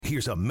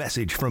Here's a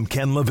message from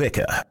Ken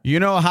LaVicka. You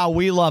know how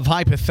we love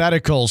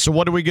hypotheticals, so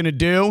what are we going to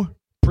do?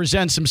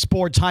 Present some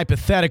sports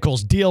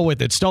hypotheticals. Deal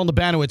with it. Stone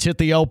Labanowitz, hit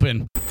the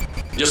open.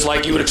 Just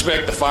like you would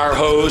expect, the fire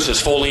hose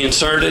is fully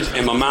inserted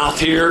in my mouth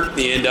here,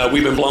 and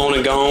we've been blowing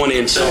and going,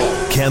 and so...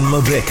 Ken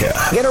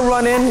LaVicka. Get a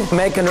run in,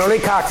 make an early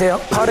cocktail,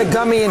 cut a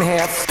gummy in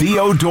half.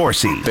 Theo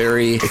Dorsey.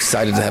 Very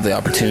excited to have the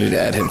opportunity to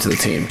add him to the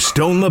team.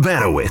 Stone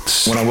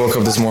Labanowitz. When I woke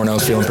up this morning, I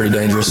was feeling pretty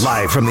dangerous.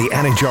 Live from the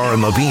Anajar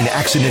and Levine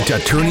Accident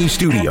Attorney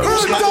Studios. It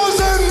doesn't matter what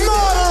your name is!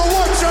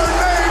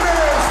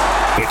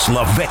 It's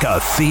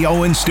LaVicka,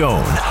 Theo, and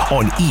Stone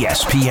on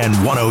ESPN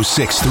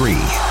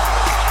 106.3.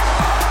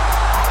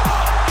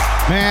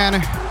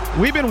 Man,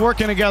 we've been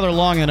working together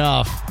long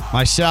enough.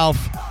 Myself,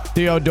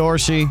 Theo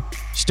Dorsey,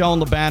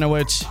 Stone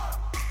Labanowitz.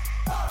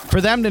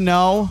 For them to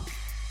know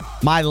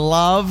my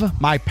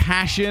love, my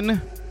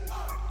passion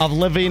of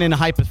living in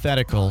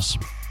hypotheticals.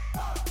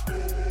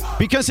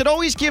 Because it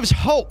always gives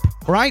hope,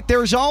 right?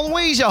 There's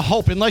always a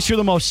hope, unless you're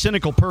the most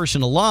cynical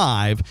person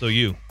alive. So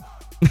you.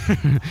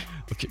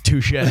 Okay,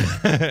 touche.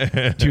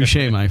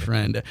 Touche, my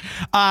friend.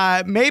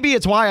 Maybe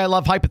it's why I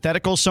love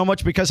hypotheticals so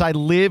much, because I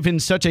live in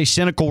such a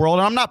cynical world,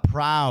 and I'm not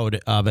proud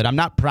of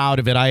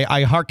it.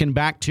 I hearken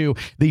back to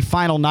the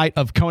final night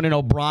of Conan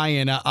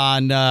O'Brien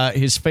on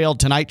his failed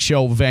Tonight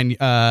Show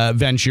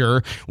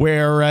venture,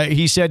 where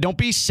he said, "Don't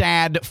be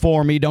sad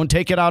for me. Don't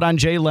take it out on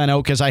Jay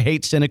Leno, because I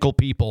hate cynical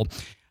people."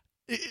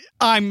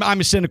 I'm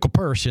a cynical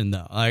person,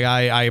 though.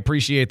 I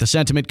appreciate the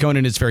sentiment.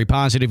 Conan is very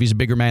positive. He's a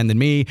bigger man than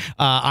me.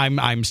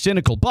 I'm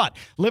cynical, but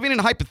living in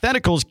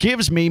hypotheticals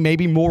gives me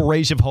maybe more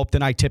rays of hope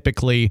than I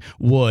typically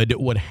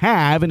would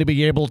have, and to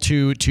be able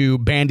to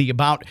bandy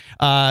about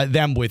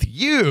them with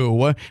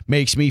you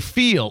makes me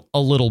feel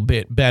a little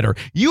bit better.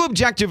 You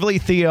objectively,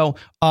 Theo,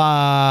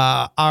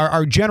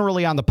 are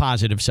generally on the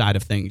positive side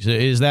of things.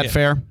 Is that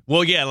fair?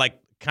 Well, yeah, like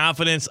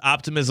confidence,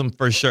 optimism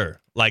for sure.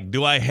 Like,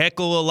 do I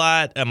heckle a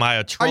lot? Am I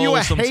a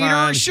troll sometimes? Are you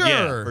a hater? Sure.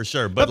 Yeah, for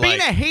sure. But being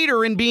a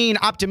hater and being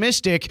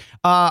optimistic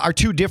are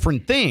two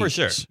different things. For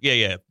sure.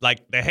 Yeah.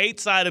 Like, the hate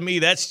side of me,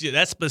 that's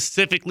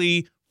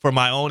specifically for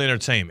my own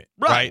entertainment,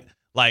 right?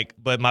 Like,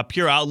 but my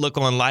pure outlook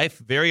on life,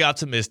 very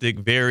optimistic,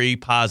 very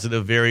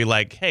positive, very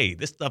like, hey,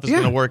 this stuff is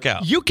going to work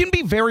out. You can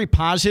be very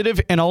positive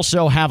and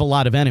also have a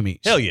lot of enemies.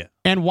 Hell yeah.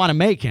 And want to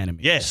make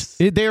enemies. Yes.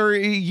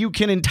 You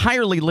can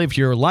entirely live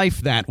your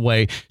life that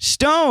way.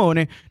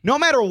 Stone, no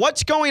matter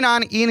what's going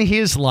on in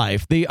his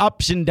life, the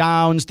ups and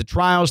downs, the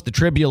trials, the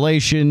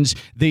tribulations,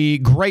 the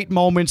great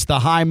moments, the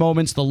high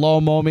moments, the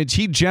low moments,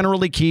 he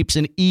generally keeps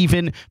an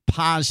even,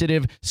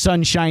 positive,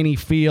 sunshiny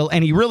feel,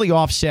 and he really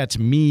offsets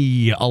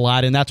me a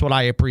lot, and that's what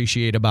I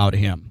appreciate about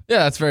him. Yeah,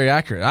 that's very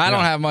accurate. I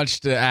don't have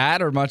much to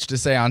add or much to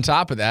say on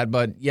top of that,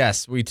 but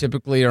yes, we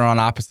typically are on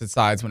opposite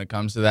sides when it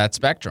comes to that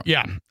spectrum.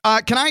 Yeah.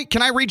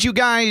 Can I read you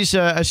guys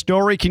a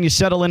story? Can you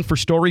settle in for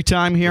story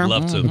time here? I'd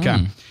love to.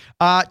 Okay.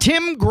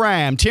 Tim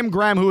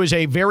Graham, who is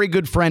a very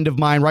good friend of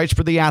mine, writes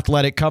for The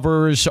Athletic,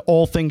 covers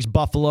all things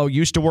Buffalo,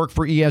 used to work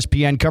for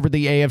ESPN, covered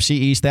the AFC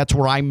East. That's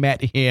where I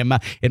met him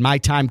in my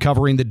time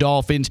covering the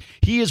Dolphins.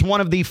 He is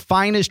one of the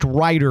finest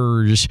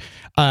writers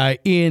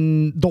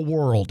in the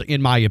world,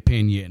 in my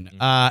opinion,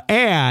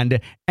 and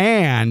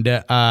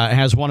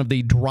has one of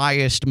the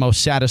driest,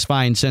 most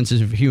satisfying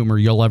senses of humor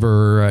you'll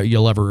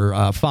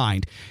ever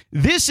find.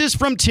 This is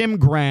from Tim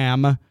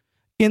Graham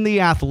in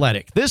The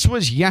Athletic. This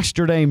was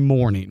yesterday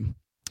morning.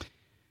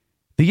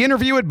 The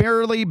interview had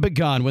barely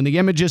begun when the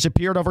images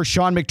appeared over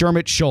Sean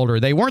McDermott's shoulder.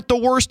 They weren't the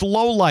worst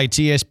lowlights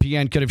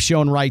ESPN could have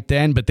shown right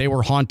then, but they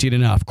were haunting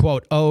enough.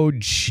 Quote, "Oh,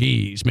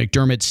 geez,"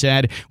 McDermott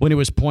said when it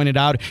was pointed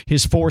out.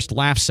 His forced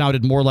laugh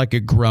sounded more like a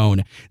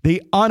groan.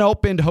 The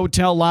unopened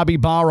hotel lobby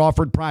bar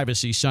offered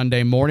privacy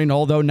Sunday morning,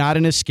 although not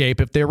an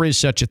escape, if there is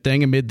such a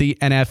thing, amid the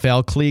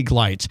NFL Klieg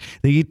lights.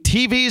 The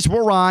TVs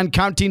were on,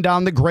 counting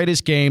down the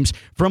greatest games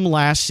from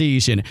last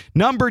season.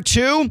 Number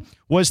 2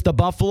 was the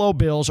Buffalo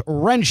Bills'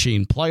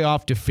 wrenching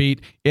playoff defeat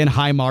in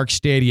Highmark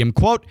Stadium.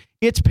 Quote,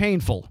 "It's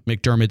painful,"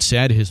 McDermott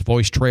said, his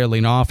voice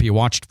trailing off. He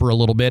watched for a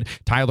little bit.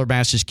 Tyler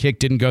Bass's kick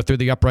didn't go through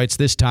the uprights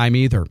this time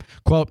either.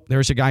 Quote,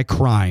 "There's a guy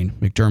crying,"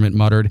 McDermott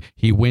muttered.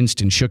 He winced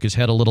and shook his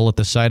head a little at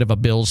the sight of a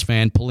Bills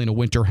fan pulling a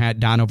winter hat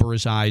down over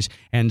his eyes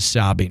and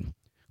sobbing.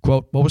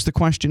 Quote, what was the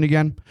question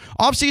again?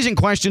 Offseason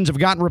questions have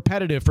gotten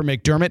repetitive for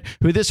McDermott,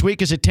 who this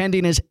week is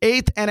attending his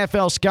 8th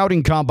NFL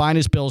scouting combine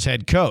as Bills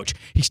head coach.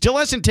 He still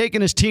hasn't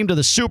taken his team to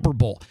the Super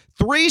Bowl.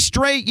 3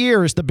 straight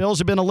years, the Bills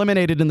have been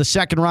eliminated in the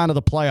second round of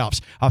the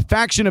playoffs. A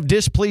faction of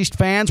displeased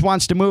fans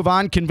wants to move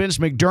on, convinced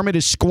McDermott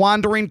is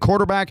squandering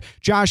quarterback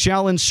Josh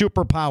Allen's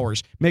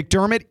superpowers.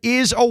 McDermott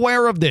is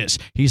aware of this.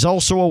 He's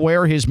also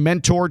aware his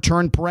mentor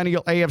turned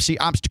perennial AFC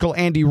obstacle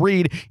Andy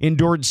Reid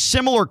endured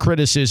similar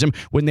criticism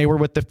when they were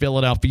with the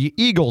Philadelphia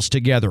Eagles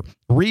together.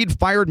 Reid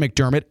fired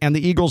McDermott, and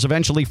the Eagles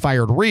eventually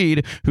fired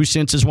Reid, who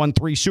since has won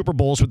 3 Super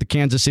Bowls with the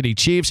Kansas City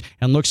Chiefs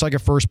and looks like a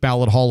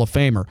first-ballot Hall of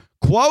Famer.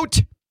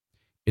 Quote,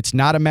 "It's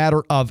not a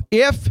matter of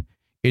if,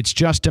 it's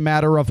just a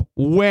matter of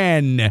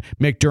when,"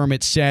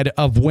 McDermott said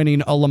of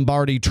winning a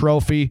Lombardi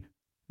trophy.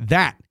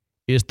 That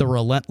is the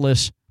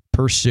relentless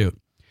pursuit.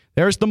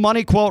 There's the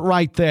money quote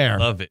right there.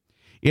 Love it.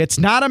 It's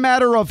not a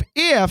matter of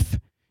if,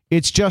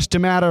 it's just a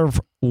matter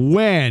of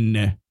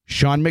when.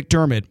 Sean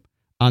McDermott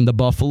on the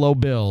Buffalo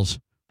Bills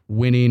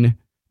winning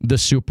the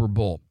Super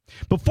Bowl.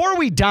 Before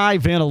we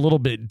dive in a little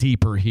bit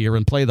deeper here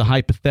and play the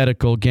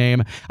hypothetical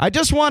game, I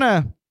just want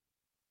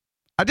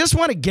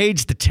to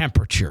gauge the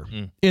temperature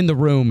in the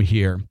room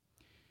here.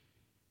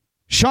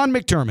 Sean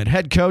McDermott,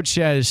 head coach,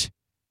 says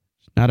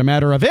it's not a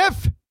matter of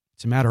if,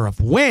 it's a matter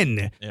of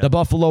when the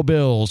Buffalo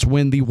Bills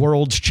win the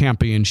World's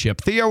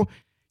Championship. Theo,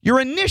 your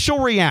initial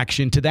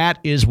reaction to that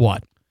is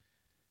what?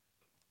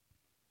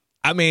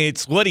 I mean,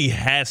 it's what he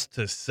has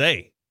to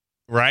say.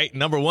 Right?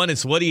 Number one,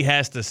 it's what he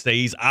has to say.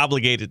 He's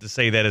obligated to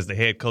say that as the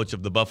head coach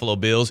of the Buffalo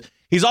Bills.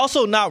 He's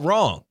also not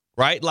wrong,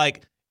 right?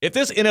 Like, if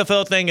this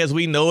NFL thing as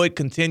we know it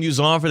continues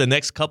on for the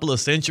next couple of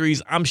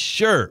centuries, I'm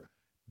sure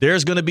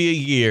there's going to be a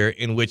year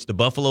in which the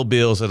Buffalo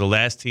Bills are the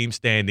last team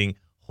standing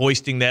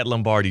hoisting that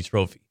Lombardi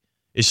trophy.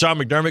 Is Sean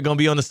McDermott going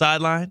to be on the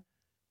sideline?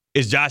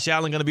 Is Josh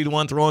Allen going to be the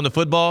one throwing the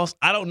footballs?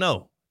 I don't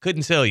know.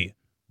 Couldn't tell you.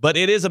 But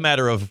it is a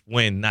matter of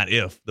when, not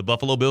if, the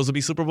Buffalo Bills will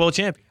be Super Bowl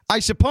champions. I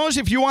suppose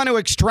if you want to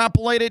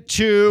extrapolate it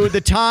to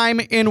the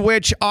time in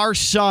which our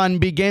sun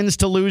begins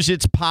to lose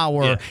its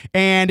power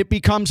and it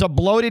becomes a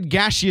bloated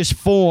gaseous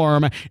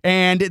form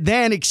and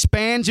then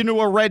expands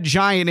into a red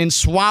giant and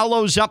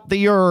swallows up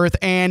the earth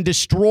and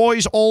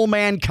destroys all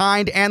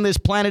mankind and this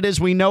planet as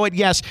we know it,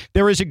 yes,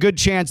 there is a good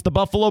chance the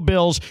Buffalo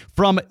Bills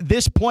from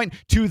this point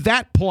to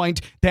that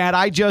point that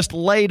I just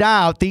laid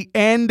out, the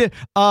end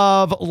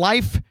of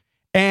life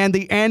and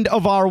the end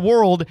of our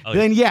world,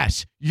 then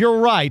yes, you're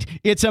right.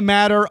 It's a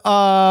matter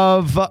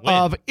of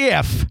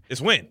if.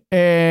 It's when.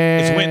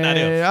 It's when, not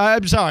if.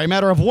 I'm sorry, a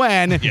matter of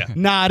when,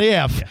 not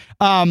if.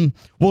 Yeah.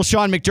 Will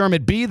Sean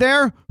McDermott be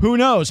there? Who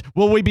knows?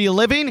 Will we be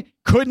living?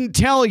 Couldn't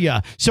tell you.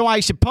 So I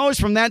suppose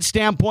from that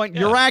standpoint,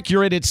 you're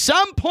accurate. At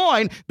some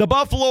point, the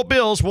Buffalo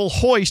Bills will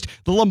hoist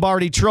the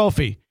Lombardi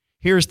Trophy.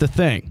 Here's the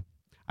thing.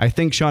 I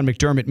think Sean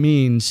McDermott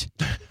means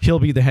he'll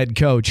be the head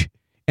coach.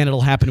 And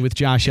it'll happen with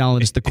Josh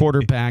Allen as the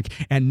quarterback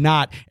and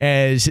not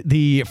as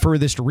the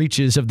furthest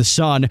reaches of the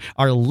sun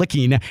are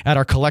licking at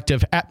our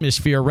collective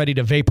atmosphere ready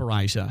to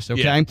vaporize us,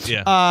 okay?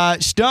 Yeah.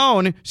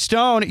 Stone,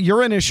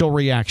 your initial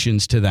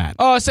reactions to that.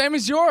 Oh, same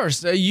as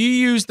yours. You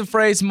used the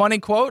phrase money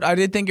quote. I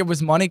did think it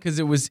was money because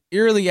it was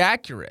eerily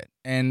accurate.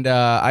 And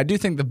I do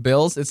think the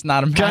Bills, it's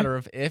not a matter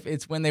of if,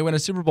 it's when they win a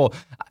Super Bowl.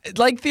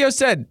 Like Theo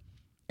said,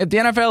 if the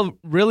NFL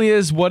really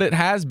is what it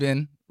has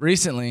been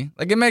recently,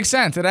 like, it makes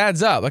sense. It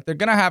adds up. Like, they're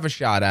going to have a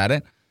shot at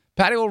it.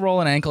 Patty will roll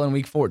an ankle in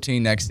Week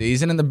 14 next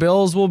season, and the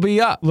Bills will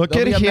be up. They'll be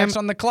at up him next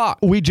on the clock.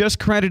 We just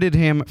credited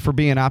him for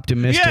being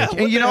optimistic,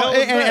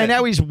 and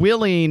now he's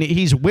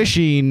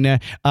wishing Pat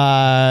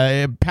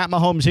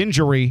Mahomes'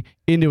 injury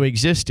into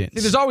existence.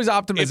 See, there's always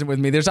optimism with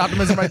me. There's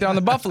optimism right there on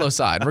the Buffalo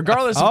side,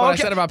 regardless of what I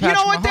said about Patrick Mahomes.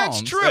 You know what?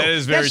 That's true. That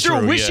is very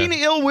true. Wishing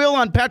ill will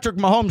on Patrick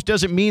Mahomes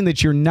doesn't mean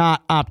that you're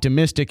not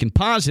optimistic and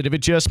positive.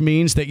 It just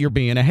means that you're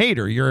being a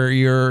hater.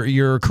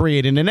 You're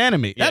creating an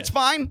enemy. Yeah. That's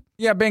fine.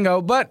 Yeah,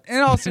 bingo. But in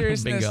all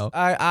seriousness,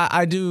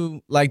 I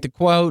do like the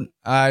quote.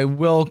 I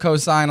will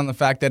co-sign on the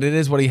fact that it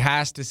is what he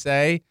has to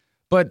say.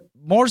 But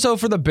more so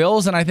for the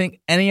Bills, and I think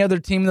any other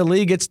team in the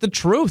league, it's the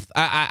truth.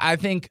 I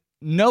think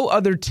no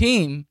other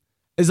team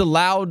is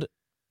allowed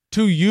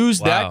to use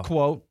that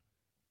quote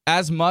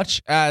as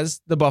much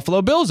as the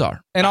Buffalo Bills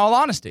are, in all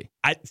honesty.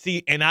 I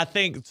see, and I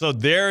think, so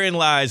therein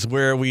lies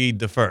where we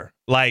differ.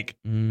 Like,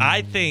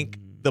 I think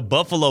the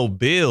Buffalo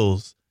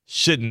Bills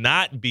should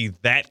not be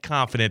that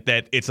confident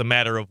that it's a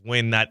matter of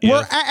when, not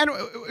if.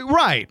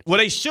 Right. Well,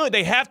 they should.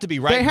 They have to be,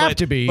 right? They have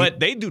to be.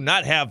 But they do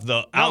not have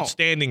the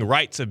outstanding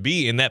right to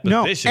be in that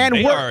position.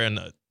 And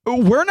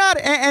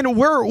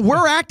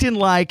we're acting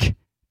like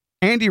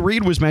Andy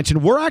Reid was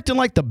mentioned. We're acting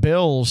like the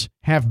Bills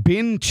have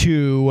been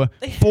to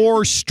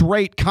 4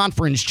 straight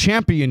conference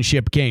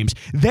championship games.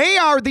 They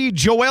are the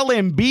Joel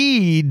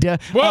Embiid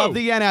of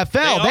the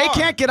NFL. They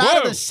can't get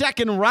out of the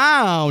second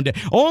round.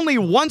 Only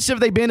once have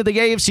they been to the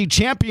AFC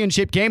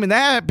championship game, and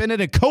that had been in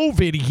a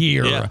COVID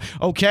year. Yeah.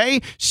 Okay?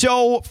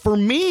 So for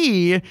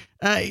me,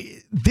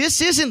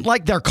 this isn't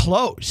like they're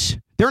close.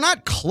 They're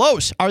not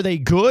close. Are they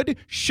good?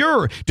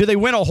 Sure. Do they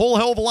win a whole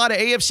hell of a lot of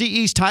AFC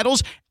East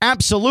titles?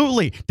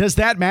 Absolutely. Does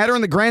that matter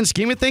in the grand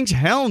scheme of things?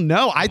 Hell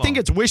no. I think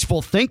it's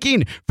wishful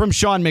thinking from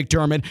Sean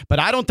McDermott, but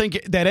I don't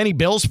think that any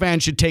Bills fan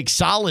should take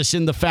solace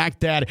in the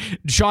fact that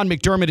Sean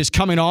McDermott is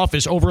coming off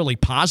as overly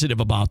positive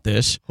about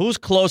this. Who's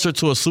closer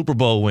to a Super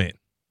Bowl win?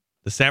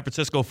 The San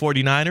Francisco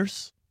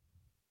 49ers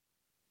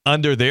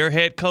under their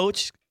head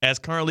coach as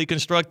currently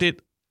constructed,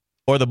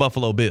 or the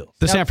Buffalo Bills?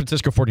 The San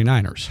Francisco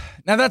 49ers.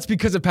 Now, that's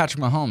because of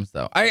Patrick Mahomes,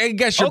 though. I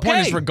guess your point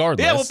is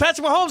regardless. Yeah, well,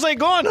 Patrick Mahomes ain't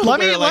going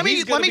nowhere. Let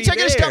me take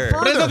it a step further.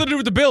 But it has nothing to do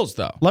with the Bills,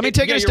 though. Let me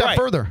take it a step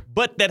further.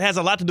 But that has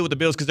a lot to do with the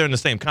Bills because they're in the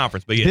same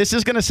conference. But This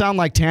is going to sound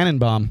like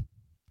Tannenbaum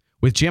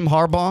with Jim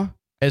Harbaugh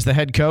as the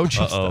head coach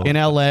in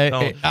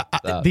L.A.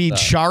 The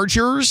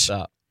Chargers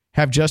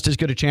have just as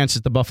good a chance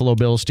as the Buffalo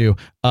Bills do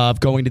of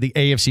going to the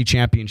AFC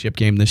Championship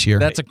game this year.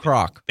 That's a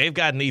crock. They've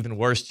got an even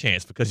worse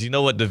chance because you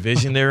know what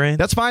division they're in?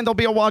 That's fine. They'll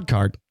be a wild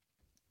card.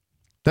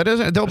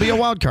 There'll be a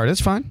wild card.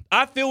 That's fine.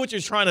 I feel what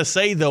you're trying to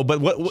say, though, but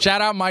what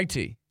Shout out Mike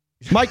T.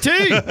 Mike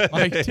T.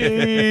 Mike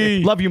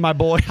T. Love you, my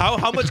boy.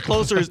 How much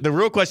closer is the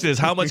real question is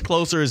how much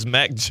closer is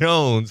Mac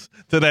Jones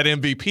to that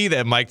MVP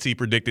that Mike T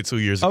predicted 2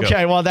 years ago?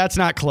 Okay, well, that's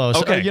not close.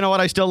 Okay. You know what?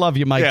 I still love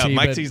you, Mike T. Yeah,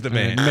 Mike but, T's the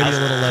man. Maybe a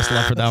little less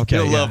love for that. Okay,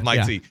 Still love yeah, Mike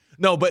yeah. T.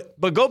 No,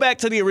 but go back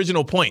to the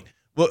original point.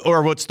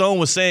 Or what Stone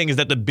was saying is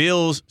that the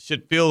Bills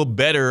should feel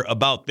better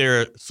about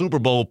their Super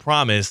Bowl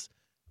promise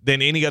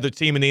than any other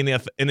team in the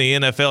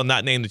NFL,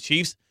 not named the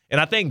Chiefs.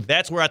 And I think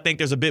that's where I think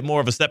there's a bit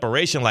more of a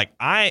separation. Like,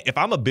 if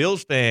I'm a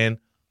Bills fan,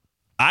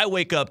 I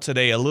wake up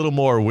today a little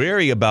more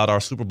wary about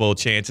our Super Bowl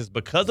chances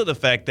because of the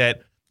fact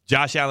that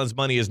Josh Allen's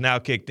money is now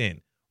kicked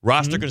in.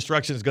 Roster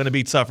construction is going to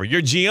be tougher.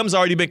 Your GM's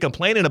already been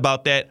complaining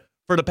about that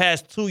for the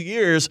past 2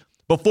 years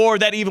before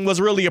that even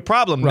was really a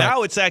problem. Right.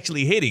 Now it's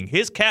actually hitting.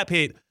 His cap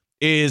hit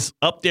is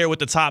up there with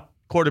the top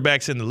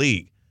quarterbacks in the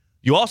league.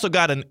 You also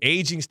got an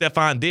aging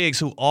Stephon Diggs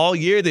who all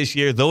year this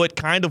year, though it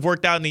kind of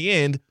worked out in the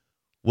end,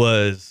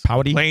 was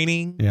Pouty.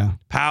 complaining,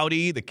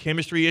 pouty. The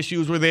chemistry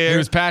issues were there. He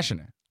was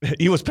passionate.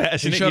 He was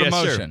passionate. He showed yeah,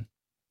 emotion. Sure.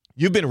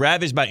 You've been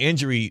ravaged by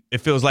injury, it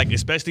feels like,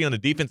 especially on the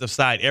defensive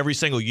side every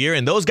single year,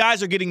 and those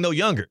guys are getting no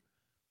younger.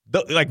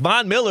 Like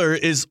Von Miller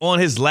is on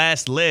his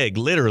last leg,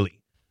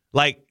 literally.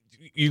 Like,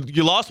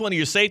 you lost one of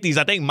your safeties.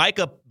 I think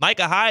Micah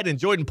Hyde and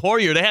Jordan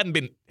Poirier, they haven't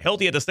been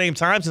healthy at the same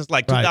time since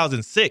like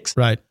 2006.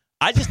 Right.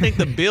 I just think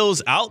the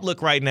Bills'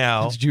 outlook right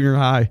now It's junior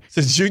high.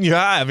 since junior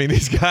high, I mean,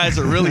 these guys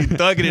are really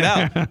thugging it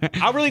out.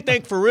 I really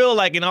think, for real,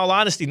 like, in all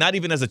honesty, not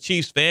even as a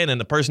Chiefs fan and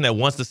the person that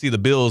wants to see the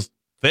Bills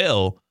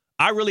fail,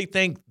 I really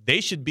think they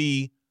should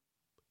be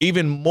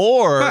even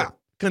more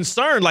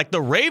concerned. Like,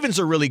 the Ravens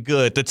are really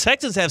good. The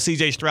Texans have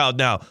C.J. Stroud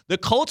now. The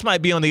Colts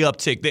might be on the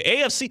uptick. The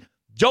AFC,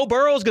 Joe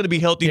Burrow is going to be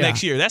healthy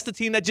next year. That's the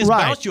team that just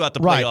bounced you out the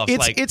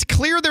playoffs. It's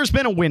clear there's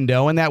been a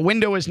window, and that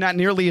window is not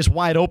nearly as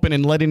wide open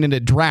and letting in a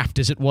draft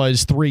as it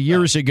was 3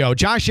 years ago.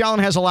 Josh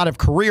Allen has a lot of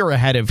career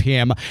ahead of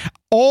him.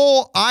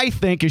 All I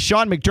think is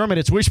Sean McDermott,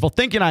 it's wishful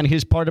thinking on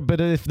his part, but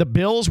if the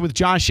Bills with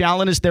Josh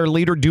Allen as their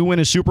leader do win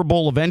a Super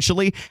Bowl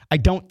eventually, I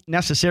don't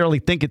necessarily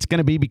think it's going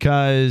to be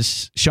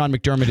because Sean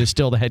McDermott is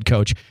still the head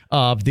coach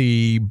of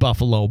the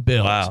Buffalo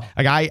Bills. Wow.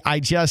 Like I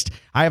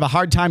have a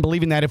hard time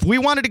believing that. If we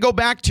wanted to go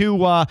back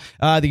to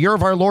the year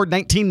of our Lord,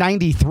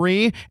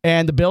 1993,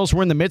 and the Bills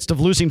were in the midst of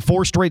losing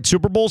 4 straight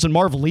Super Bowls, and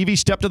Marv Levy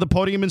stepped to the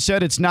podium and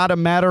said, it's not a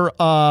matter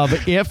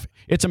of if,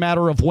 it's a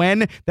matter of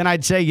when, then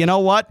I'd say, you know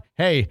what?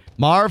 Hey,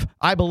 Marv,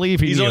 I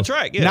believe He's you. on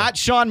track, yeah. Not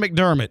Sean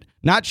McDermott.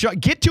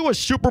 Get to a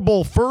Super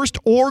Bowl first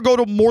or go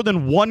to more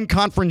than one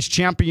conference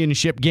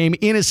championship game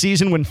in a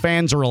season when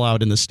fans are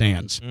allowed in the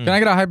stands. Can I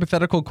get a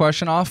hypothetical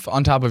question off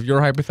on top of your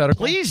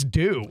hypothetical? Please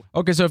do.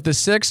 Okay, so if the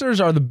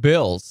Sixers are the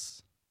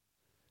Bills,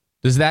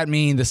 does that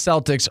mean the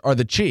Celtics are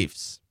the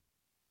Chiefs?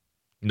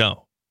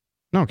 No.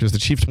 No, because the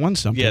Chiefs won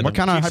something. Yeah, what the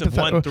kind of Chiefs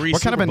have won 3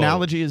 what kind of Super Bowls.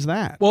 analogy is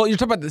that? Well, you're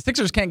talking about the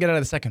Sixers can't get out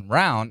of the second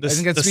round. The I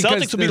think that's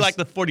because Celtics would be like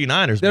the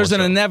 49ers. There's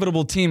more an so.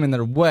 inevitable team in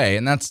their way,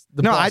 and that's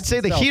the No, Boston I'd say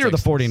the Heat are the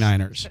Celtics.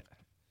 49ers.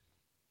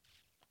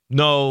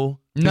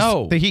 No.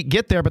 No. The Heat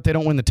get there, but they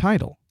don't win the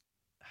title.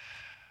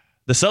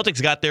 The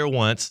Celtics got there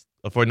once.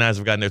 The 49ers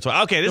have gotten there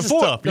twice. Okay, this is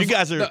tough. You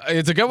guys are.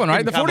 It's a good one,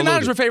 right? The getting 49ers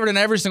convoluted. were favored in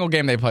every single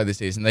game they played this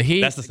season. The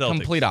Heat, That's the Celtics.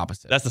 complete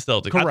opposite. That's the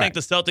Celtics. I think Correct.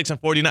 the Celtics and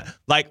 49.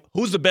 Like,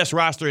 who's the best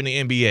roster in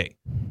the NBA?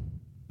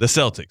 The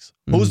Celtics.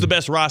 Who's the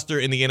best roster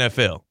in the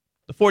NFL?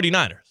 The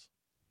 49ers.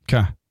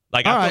 Okay.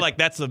 Like, All I right. feel like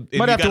that's a.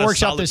 Might have to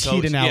workshop this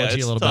Heat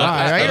analogy a little bit. All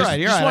right, you're right.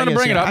 You're just right. wanted to I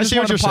bring guess, it up. I Just see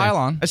what wanted you're to pile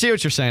saying. on. I see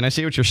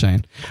what you're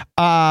saying.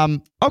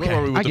 Okay. Where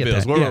were we with I the get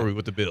Bills? that. Where Yeah. were we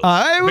with the Bills?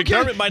 Okay.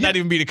 McDermott might not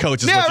even be the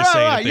coach. Is Yeah, what you're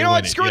saying. right. if they You know win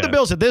what? it. Screw Yeah. the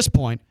Bills at this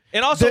point.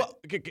 And also,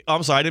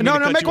 I'm sorry, I didn't mean to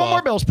cut make you one more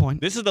off. Bills point.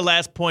 This is the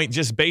last point,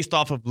 just based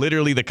off of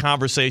literally the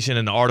conversation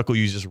and the article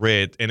you just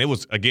read. And it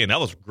was, again, that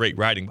was great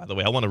writing, by the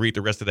way. I want to read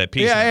the rest of that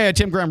piece. now. Yeah,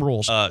 Tim Graham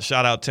rules.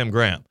 Shout out Tim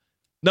Graham.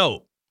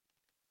 No,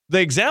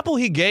 the example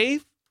he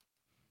gave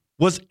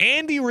was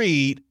Andy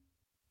Reid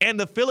and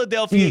the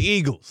Philadelphia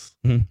Eagles.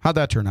 How'd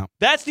that turn out?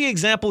 That's the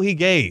example he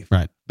gave.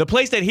 Right. The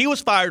place that he was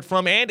fired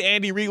from and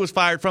Andy Reid was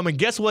fired from. And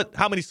guess what?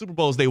 How many Super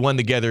Bowls they won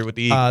together with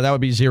the Eagles? That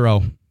would be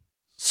 0.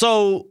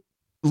 So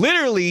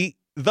literally,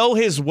 though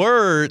his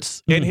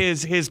words and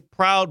his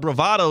proud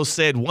bravado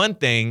said one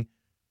thing,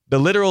 the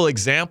literal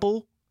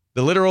example,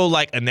 the literal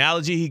like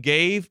analogy he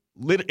gave,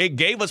 it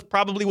gave us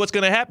probably what's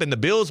going to happen. The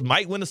Bills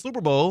might win the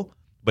Super Bowl,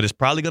 but it's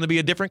probably going to be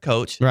a different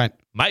coach. Right.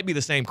 Might be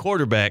the same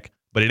quarterback,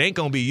 but it ain't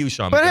going to be you,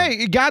 Sean But McDermott.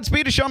 hey,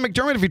 Godspeed to Sean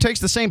McDermott. If he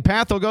takes the same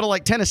path, he'll go to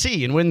like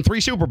Tennessee and win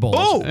 3 Super Bowls.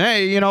 Oh!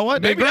 Hey, you know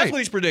what? Maybe Great. that's what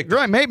he's predicting.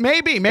 Right.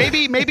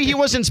 Maybe he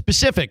wasn't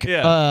specific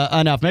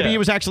enough. Maybe Yeah. he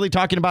was actually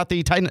talking about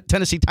the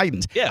Tennessee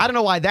Titans. Yeah. I don't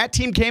know why that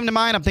team came to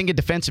mind. I'm thinking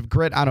defensive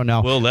grit. I don't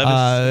know. Will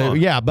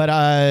Levis. Yeah, but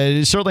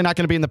certainly not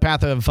going to be in the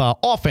path of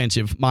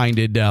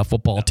offensive-minded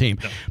football team.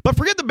 No. But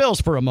forget the Bills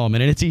for a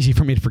moment, and it's easy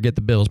for me to forget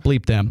the Bills.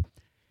 Bleep them.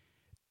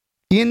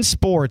 In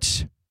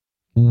sports,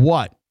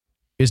 what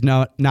is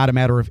not a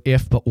matter of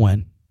if, but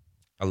when?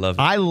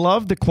 I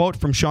love the quote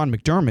from Sean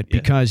McDermott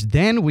because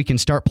then we can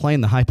start playing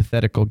the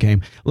hypothetical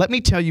game. Let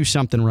me tell you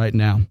something right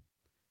now.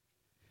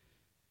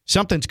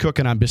 Something's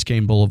cooking on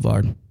Biscayne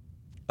Boulevard.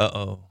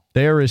 Uh-oh.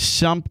 There is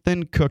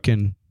something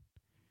cooking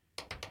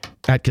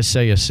at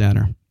Kaseya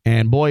Center.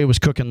 And boy, it was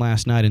cooking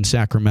last night in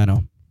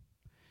Sacramento.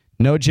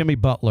 No Jimmy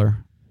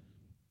Butler.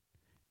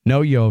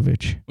 No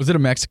Jovic. Was it a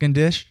Mexican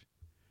dish?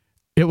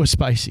 It was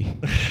spicy.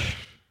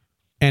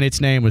 And its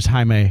name was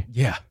Jaime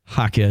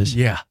Jaquez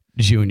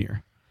Jr.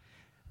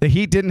 The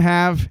Heat didn't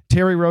have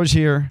Terry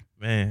Rozier.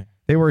 Man.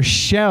 They were a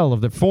shell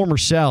of their former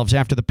selves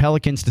after the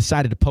Pelicans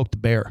decided to poke the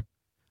bear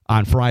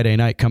on Friday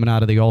night coming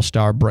out of the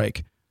All-Star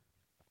break.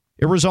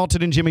 It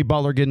resulted in Jimmy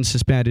Butler getting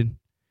suspended.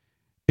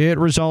 It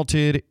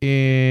resulted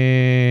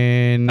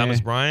in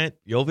Thomas Bryant,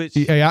 Jovic.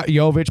 Yeah,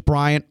 Jovic,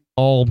 Bryant,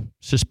 all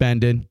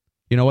suspended.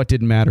 You know what?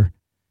 Didn't matter.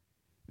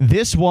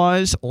 This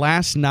was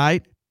last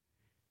night.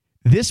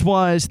 This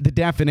was the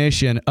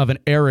definition of an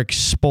Eric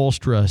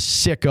Spoelstra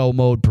sicko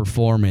mode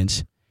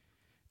performance.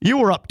 You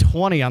were up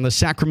 20 on the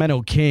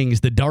Sacramento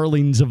Kings, the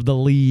darlings of the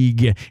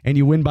league, and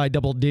you win by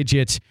double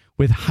digits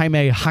with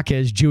Jaime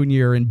Jaquez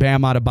Jr. and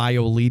Bam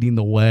Adebayo leading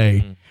the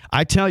way. Mm.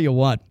 I tell you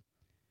what,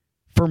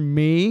 for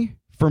me,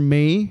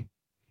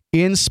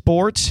 in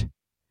sports,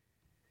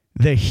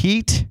 the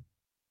Heat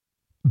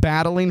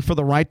battling for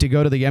the right to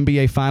go to the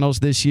NBA Finals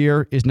this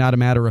year is not a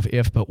matter of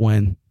if, but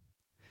when.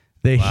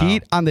 The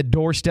Heat on the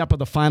doorstep of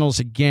the Finals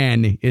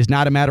again is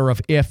not a matter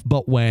of if,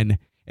 but when.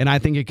 And I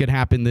think it could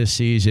happen this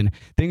season.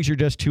 Things are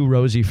just too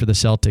rosy for the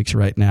Celtics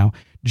right now.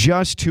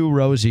 Just too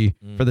rosy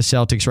for the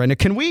Celtics right now.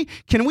 Can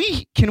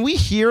we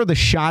hear the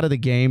shot of the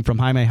game from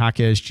Jaime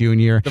Jaquez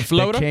Jr. The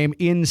floater? That came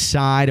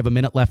inside of a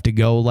minute left to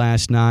go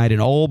last night and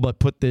all but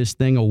put this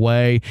thing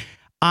away.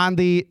 On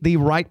the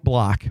right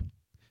block,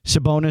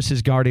 Sabonis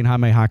is guarding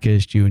Jaime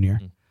Jaquez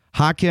Jr.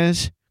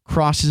 Jaquez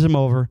crosses him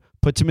over,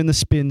 puts him in the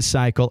spin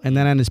cycle, and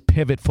then on his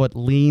pivot foot,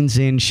 leans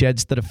in,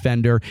 sheds the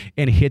defender,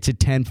 and hits a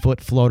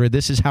 10-foot floater.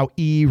 This is how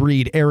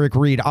Eric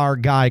Reed, our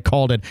guy,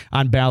 called it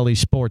on Bally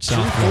Sports.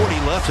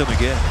 2:40 left in the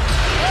game.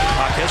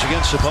 Jaquez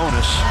against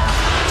Sabonis.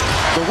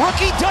 The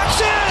rookie ducks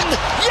in!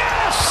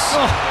 Yes!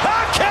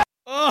 Jaquez!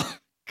 Oh,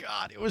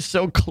 God, it was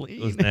so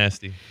clean. It was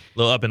nasty. A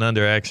little up and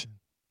under action.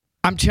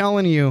 I'm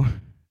telling you,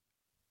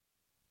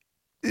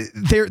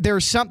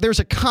 there's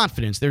a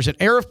confidence. There's an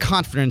air of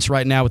confidence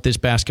right now with this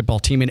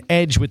basketball team, an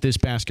edge with this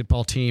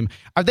basketball team.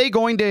 Are they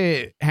going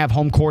to have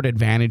home court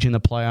advantage in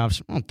the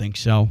playoffs? I don't think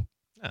so.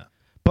 No.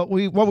 But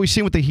what we've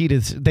seen with the Heat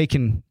is they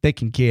can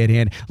get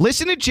in.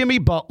 Listen to Jimmy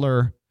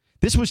Butler.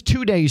 This was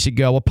 2 days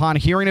ago upon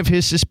hearing of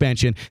his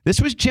suspension. This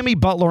was Jimmy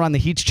Butler on the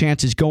Heat's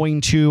chances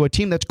going to a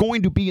team that's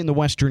going to be in the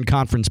Western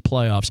Conference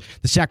playoffs,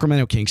 the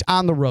Sacramento Kings,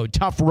 on the road,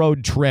 tough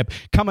road trip,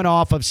 coming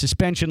off of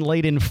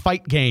suspension-laden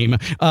fight game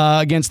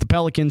against the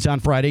Pelicans on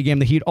Friday game.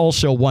 The Heat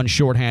also won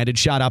shorthanded,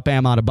 shot up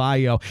Bam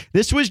Adebayo.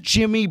 This was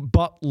Jimmy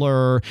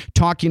Butler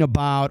talking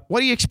about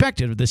what he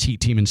expected of this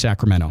Heat team in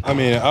Sacramento. I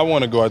mean, I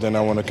want to go out there and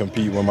I want to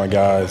compete with my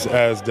guys,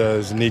 as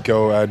does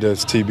Nico, as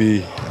does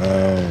TB.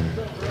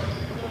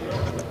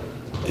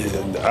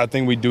 I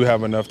think we do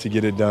have enough to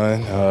get it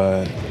done.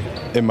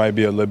 It might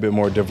be a little bit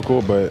more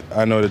difficult, but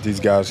I know that these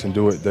guys can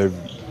do it. They've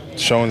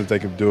shown that they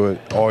can do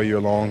it all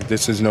year long.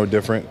 This is no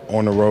different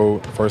on the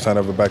road, first time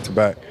ever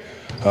back-to-back.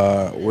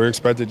 We're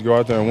expected to go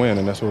out there and win,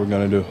 and that's what we're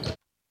going to do.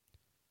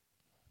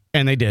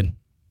 And they did.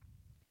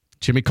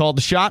 Jimmy called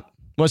the shot.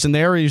 Wasn't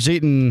there. He was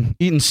eating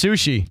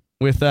sushi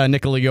with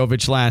Nikola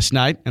Jovic last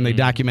night, and they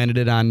documented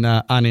it on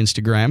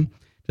Instagram.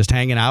 Just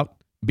hanging out,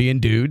 being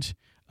dudes.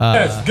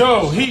 Let's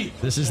go Heat.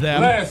 This is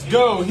them. Let's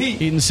go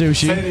Heat. Eating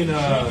sushi. Say it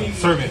in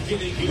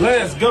Serbian.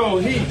 Let's go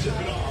Heat.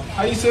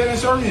 How you say it in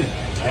Serbian?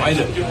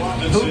 Ajde.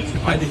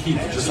 Ajde Heat.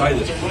 Just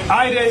Ajde.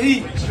 Ajde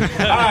Heat.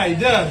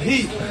 Ajde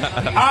Heat.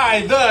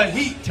 Ajde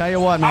Heat. Tell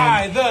you what,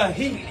 man. Ajde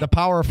Heat. The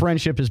power of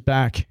friendship is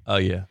back. Oh,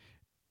 yeah.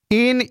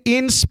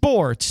 In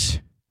sports,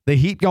 the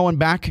Heat going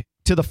back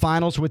to the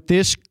finals with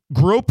this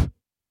group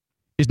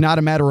is not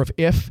a matter of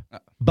if,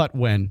 but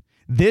when.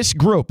 This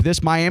group,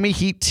 this Miami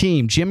Heat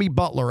team, Jimmy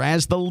Butler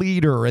as the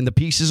leader and the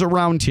pieces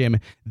around him,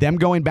 them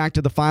going back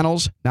to the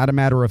finals, not a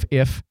matter of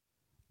if,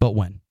 but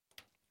when.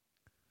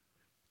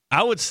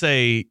 I would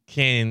say,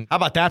 Ken. How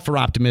about that for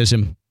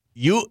optimism?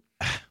 You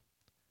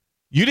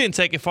didn't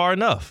take it far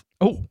enough.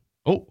 Oh.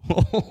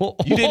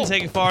 You didn't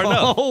take it far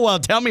enough. Oh, well,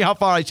 tell me how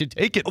far I should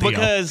take it, Theo.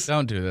 Because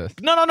don't do this.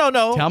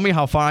 No. Tell me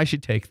how far I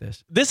should take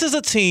this. This is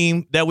a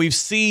team that we've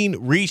seen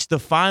reach the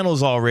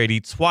finals already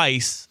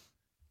twice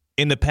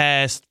in the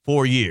past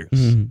 4 years.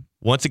 Mm-hmm.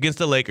 Once against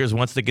the Lakers,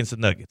 once against the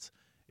Nuggets.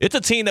 It's a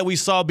team that we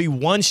saw be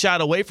one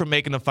shot away from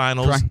making the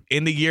finals. Correct.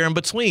 In the year in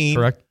between.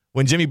 Correct.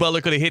 When Jimmy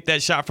Butler could have hit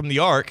that shot from the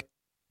arc.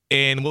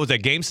 And what was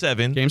that, Game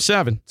 7? Game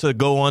 7. To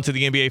go on to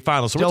the NBA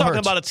Finals. So Still we're talking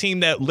hurts. about a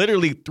team that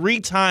literally 3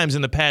 times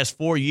in the past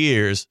 4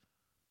 years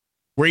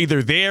were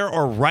either there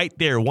or right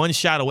there, one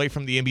shot away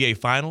from the NBA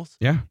Finals.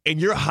 Yeah. And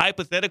your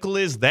hypothetical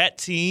is that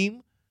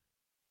team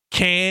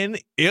can,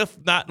 if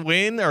not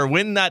win, or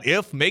win not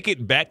if, make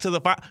it back to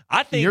the final.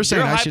 I think you're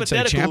saying your I should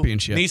say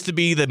championship needs to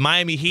be the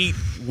Miami Heat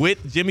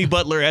with Jimmy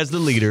Butler as the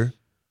leader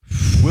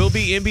will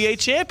be NBA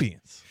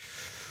champions.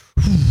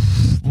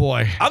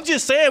 boy. I'm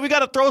just saying we got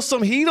to throw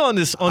some heat on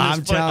this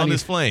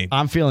flame.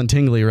 I'm feeling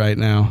tingly right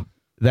now.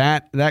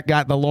 That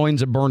got the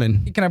loins a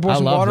burning. Can I pour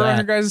some water on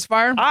your guys'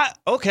 fire?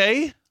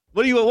 Okay.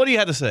 What do you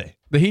have to say?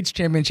 The Heat's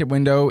championship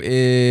window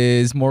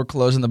is more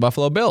closed than the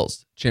Buffalo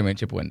Bills'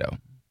 championship window.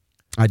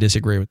 I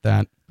disagree with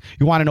that.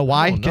 You want to know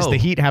why? Because the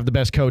Heat have the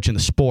best coach in the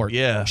sport.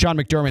 Yeah. Sean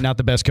McDermott, not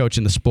the best coach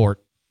in the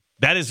sport.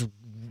 That is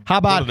How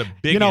about, one of the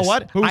biggest. You know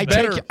what? Who's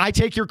I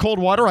take your cold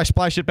water, I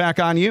splash it back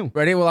on you.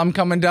 Ready? Well, I'm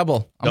coming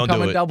double. Don't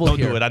do it. Don't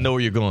do it. I know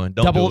where you're going.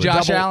 Don't do it.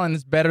 Josh Allen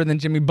is better than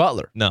Jimmy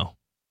Butler. No.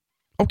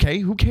 Okay,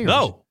 who cares?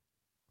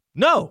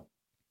 No.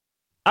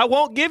 I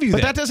won't give you that.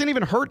 But that doesn't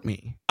even hurt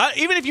me.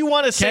 Even if you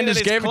want to say Ken that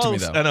just it's gave close. it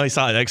to me, though. I know,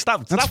 sorry.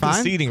 Stop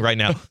conceding right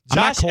now.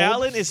 Josh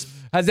Allen is...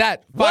 Has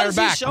that fire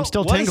back? I'm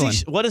still tingling.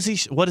 What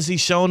has he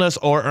shown us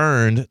or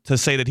earned to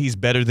say that he's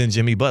better than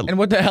Jimmy Butler? And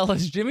what the hell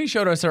has Jimmy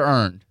showed us or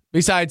earned?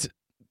 Besides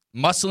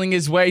muscling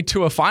his way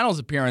to a finals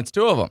appearance,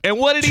 2 of them. And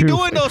what did he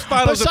do in those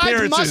finals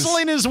appearances? Besides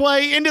muscling his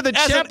way into the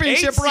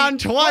championship round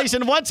twice,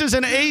 and once as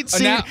an 8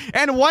 seed,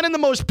 and one in the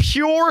most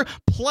pure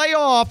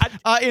playoff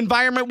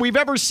environment we've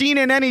ever seen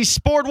in any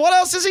sport. What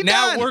else has he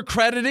done? Now we're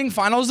crediting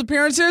finals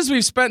appearances.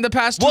 We've spent the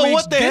past 2 weeks.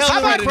 What the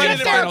hell are we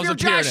crediting finals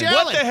appearances?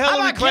 What the hell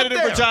are we crediting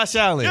for Josh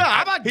Allen? Yeah,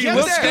 how about he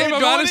looks the same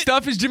amount of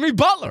stuff as Jimmy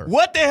Butler.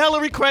 What the hell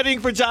are we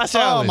crediting for Josh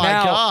Allen? Oh my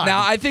God!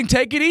 Now I think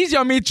take it easy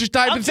on me. It's just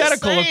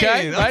hypothetical,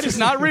 okay? Right? It's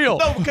not real.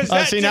 No, because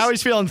now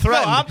he's feeling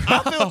threatened. No,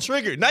 I feel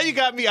triggered. Now you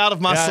got me out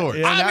of my sword.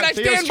 Yeah, I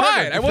stand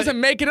by it. I wasn't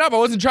making it up. I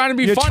wasn't trying to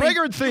be funny. You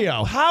triggered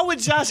Theo. How would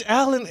Josh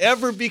Allen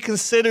ever be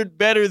considered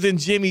better than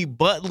Jimmy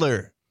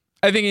Butler?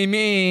 I think he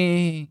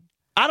means...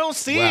 I don't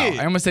see it.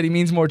 I almost said he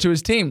means more to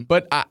his team,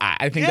 but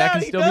I think that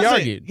can still be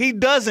argued. He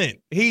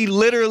doesn't. He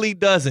literally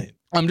doesn't.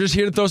 I'm just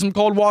here to throw some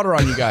cold water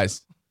on you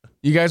guys.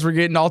 You guys were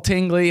getting all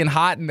tingly and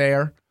hot in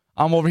there.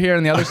 I'm over here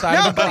on the other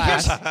side of the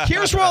glass.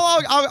 Here's where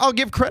I'll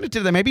give credit to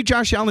them. Maybe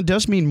Josh Allen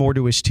does mean more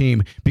to his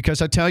team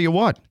because I tell you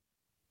what,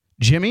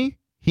 Jimmy,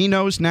 he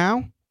knows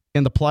now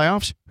in the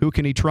playoffs who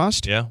can he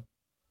trust? Yeah.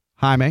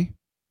 Jaime.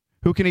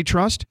 Who can he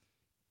trust?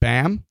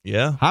 Bam.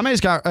 Yeah.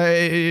 Jaime's got,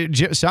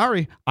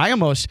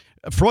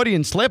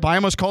 Freudian slip. I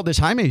almost called this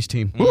Jaime's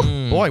team.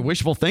 Boy,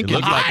 wishful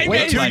thinking.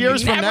 Wait 2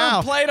 years from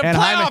now. Played a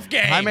playoff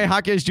game. Jaime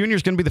Jaquez Jr.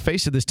 is going to be the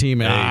face of this team.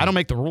 Hey, I don't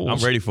make the rules. I'm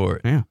ready for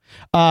it. Yeah.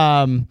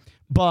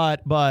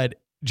 But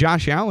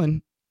Josh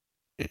Allen,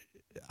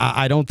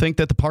 I don't think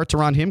that the parts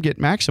around him get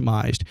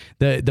maximized.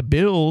 The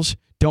Bills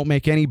don't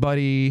make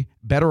anybody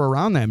better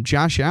around them.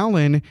 Josh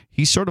Allen,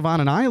 he's sort of on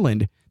an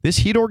island. This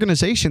Heat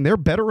organization, they're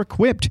better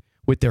equipped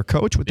with their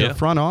coach, with their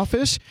front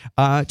office,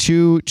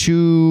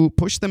 to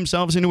push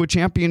themselves into a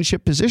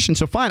championship position.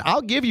 So fine,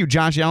 I'll give you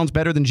Josh Allen's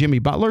better than Jimmy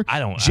Butler.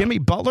 Jimmy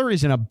Butler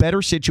is in a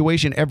better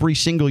situation every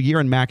single year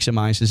and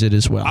maximizes it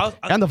as well.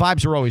 And the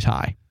vibes are always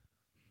high.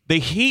 The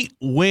Heat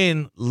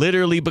win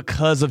literally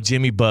because of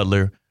Jimmy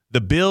Butler.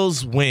 The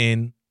Bills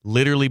win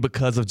literally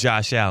because of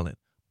Josh Allen.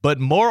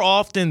 But more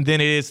often than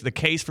it is the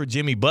case for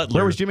Jimmy Butler.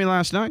 Where was Jimmy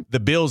last night? The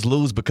Bills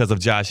lose because of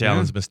Josh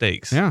Allen's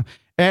mistakes. Yeah.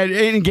 And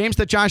in games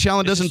that Josh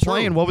Allen doesn't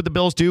play, and what would the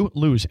Bills do?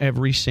 Lose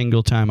every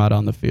single time out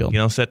on the field. He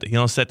don't set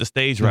the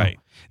stage right.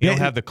 He don't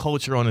have the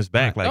culture on his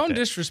back like that. Don't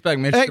disrespect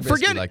Mitch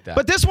Trubisky like that.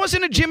 But this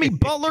wasn't a Jimmy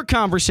Butler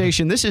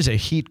conversation. This is a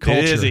Heat culture.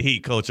 It is a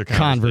Heat culture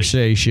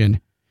conversation.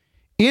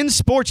 In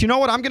sports, you know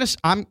what?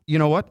 You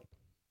know what,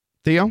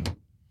 Theo?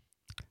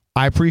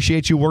 I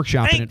appreciate you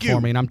workshopping it for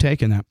me, and I'm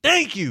taking that.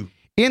 Thank you.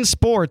 In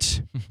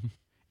sports,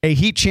 a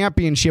Heat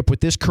championship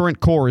with this current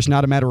core is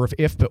not a matter of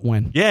if, but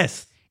when.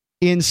 Yes.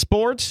 In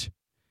sports,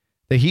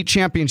 the Heat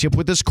championship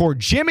with this core,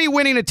 Jimmy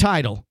winning a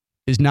title,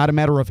 is not a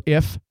matter of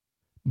if,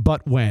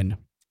 but when.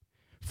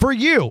 For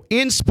you,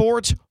 in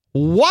sports,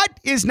 what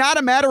is not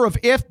a matter of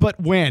if,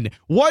 but when?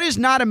 What is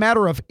not a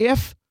matter of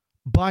if,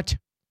 but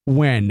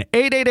when?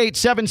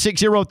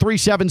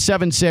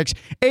 888-760-3776.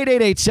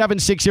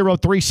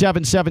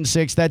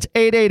 888-760-3776. That's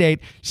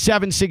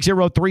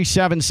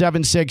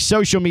 888-760-3776.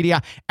 Social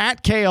media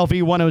at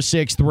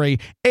KLV1063.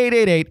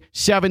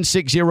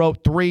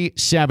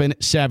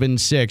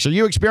 888-760-3776. Are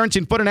you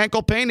experiencing foot and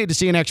ankle pain? Need to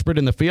see an expert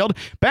in the field?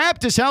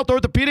 Baptist Health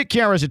Orthopedic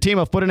Care is a team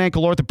of foot and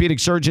ankle orthopedic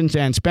surgeons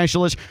and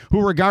specialists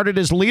who are regarded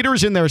as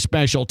leaders in their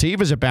specialty.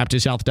 Visit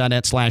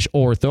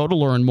baptisthealth.net/ortho to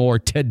learn more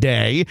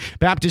today.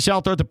 Baptist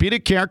Health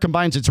Orthopedic Care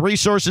combines its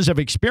resources of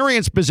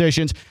experienced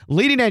physicians,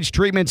 leading-edge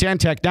treatments, and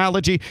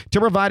technology to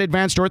provide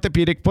advanced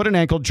orthopedic, foot and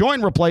ankle,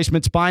 joint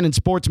replacement, spine, and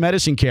sports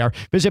medicine care.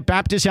 Visit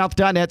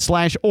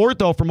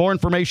baptisthealth.net/ortho for more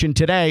information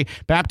today.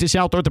 Baptist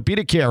Health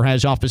Orthopedic Care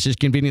has offices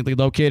conveniently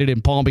located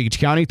in Palm Beach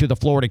County through the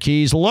Florida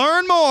Keys.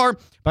 Learn more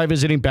by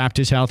visiting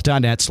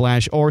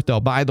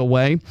baptisthealth.net/ortho. By the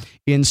way,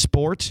 in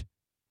sports,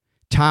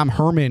 Tom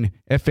Herman,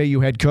 FAU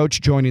head coach,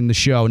 joining the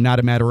show. Not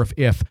a matter of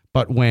if,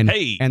 but when.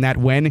 Hey. And that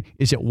when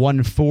is at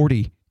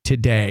 1:40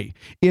 today.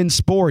 In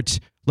sports,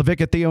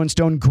 LaVicka, Theo, and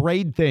Stone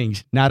grade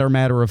things. Not a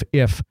matter of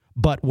if,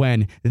 but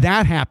when.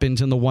 That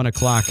happens in the 1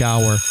 o'clock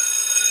hour.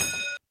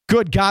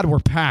 Good God, we're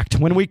packed.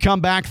 When we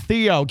come back,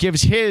 Theo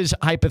gives his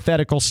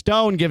hypothetical.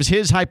 Stone gives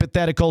his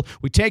hypothetical.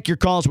 We take your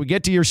calls. We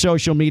get to your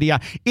social media.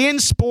 In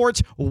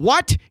sports,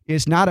 what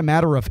is not a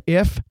matter of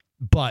if,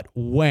 but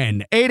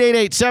when?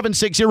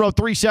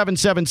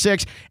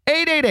 888-760-3776.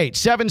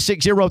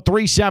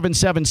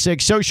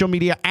 888-760-3776. Social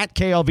media at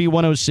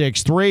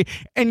KLV1063.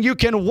 And you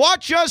can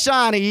watch us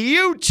on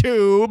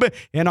YouTube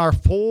in our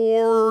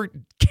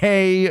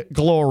 4K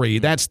glory.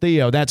 That's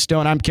Theo. That's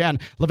Stone. I'm Ken.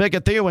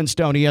 LaVicka, Theo, and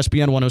Stone,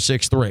 ESPN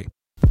 1063.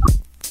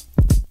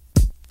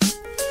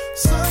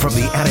 From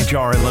the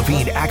Anajar and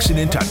Levine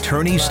Accident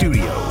Attorney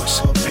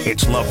Studios,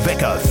 it's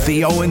LaVicka,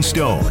 Theo, and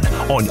Stone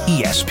on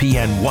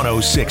ESPN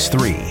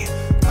 1063.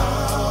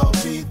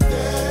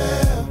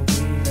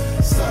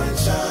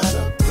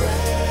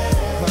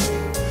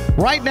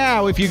 Right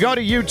now, if you go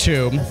to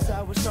YouTube,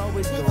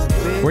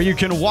 where you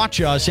can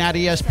watch us at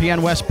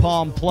ESPN West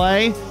Palm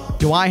Play,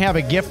 do I have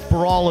a gift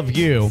for all of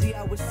you?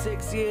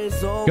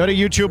 Go to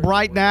YouTube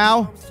right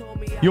now.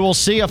 You will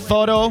see a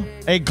photo,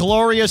 a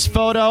glorious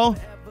photo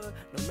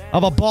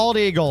of a bald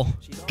eagle.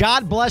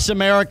 God bless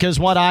America is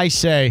what I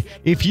say.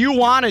 If you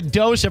want a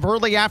dose of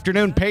early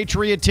afternoon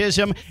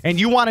patriotism and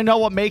you want to know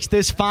what makes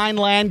this fine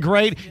land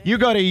great, you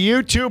go to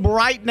YouTube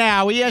right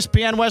now,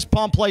 ESPN West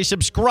Palm Play,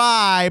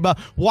 subscribe,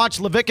 watch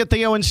LaVicka,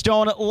 Theo, and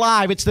Stone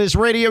live. It's this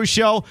radio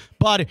show,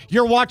 but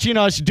you're watching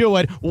us do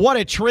it. What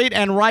a treat.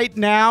 And right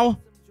now,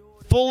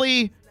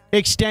 fully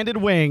extended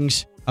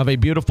wings of a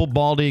beautiful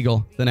bald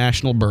eagle, the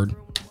national bird.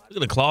 Look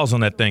at the claws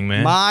on that thing,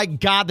 man. My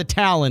God, the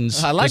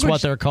talons is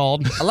what they're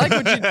called. I like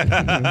what you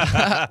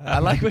I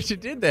like what you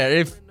did there.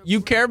 If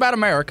you care about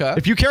America.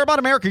 If you care about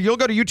America, you'll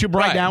go to YouTube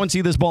right now and see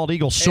this bald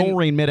eagle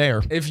soaring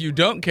midair. If you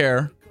don't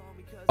care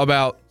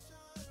about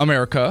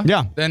America,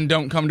 then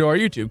don't come to our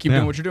YouTube. Keep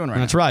doing what you're doing right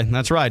now. That's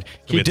right.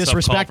 Keep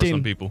disrespecting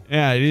some people.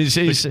 Yeah,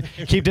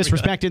 keep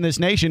disrespecting this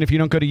nation if you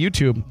don't go to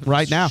YouTube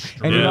right now.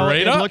 And you know what?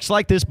 It looks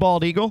like this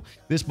bald eagle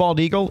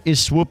is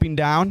swooping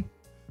down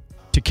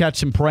to catch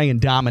some prey and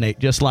dominate,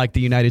 just like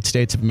the United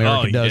States of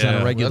America does on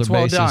a regular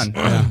basis. Done.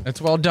 Yeah. That's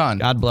well done.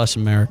 God bless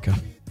America.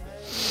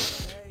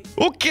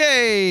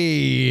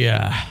 Okay.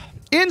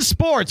 In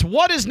sports,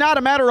 what is not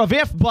a matter of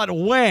if, but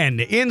when?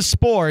 In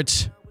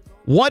sports,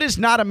 what is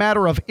not a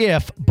matter of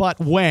if, but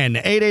when?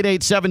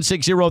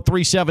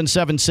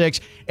 888-760-3776.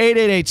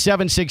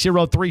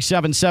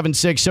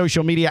 888-760-3776.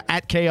 Social media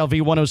at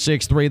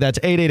KLV1063. That's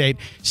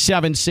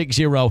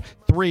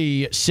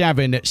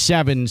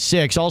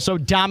 888-760-3776. Also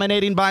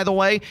dominating, by the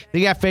way,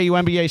 the FAU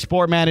MBA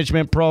Sport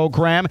Management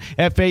Program,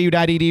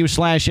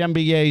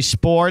 FAU.edu/MBA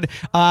Sport.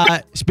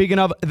 Speaking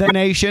of the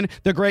nation,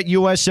 the great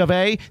US of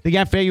A, the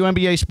FAU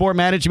MBA Sport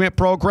Management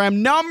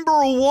Program,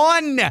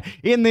 #1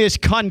 in this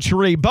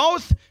country.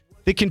 Both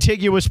the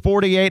contiguous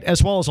 48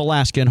 as well as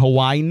Alaska and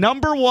Hawaii.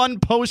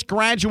 #1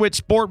 postgraduate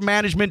sport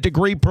management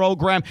degree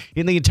program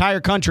in the entire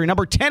country.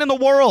 #10 in the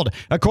world,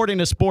 according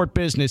to Sport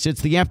Business.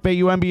 It's the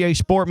FAU MBA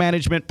Sport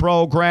Management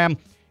Program.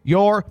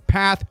 Your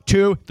path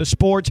to the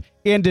sports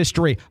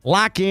industry.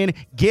 Lock in,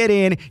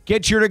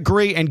 get your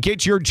degree, and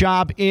get your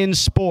job in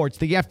sports.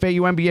 The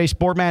FAU MBA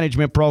Sport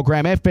Management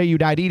Program,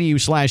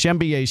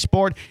 FAU.edu/MBA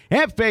Sport,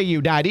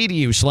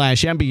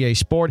 FAU.edu/MBA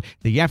Sport,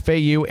 the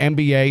FAU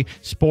MBA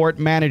Sport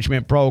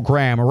Management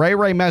Program.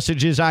 Ray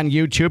messages on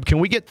YouTube. Can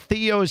we get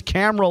Theo's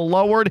camera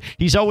lowered?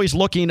 He's always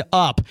looking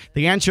up.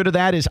 The answer to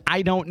that is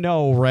I don't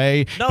know,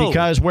 Ray. No.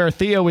 Because where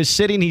Theo is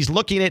sitting, he's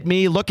looking at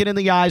me, looking in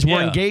the eyes.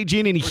 We're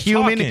engaging in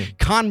human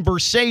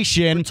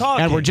conversation,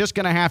 and we're just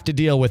going to have to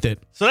deal with it.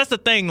 So that's the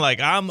thing.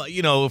 Like, I'm,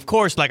 of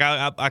course, like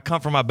I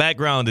come from my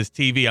background as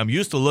TV. I'm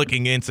used to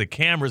looking into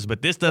cameras,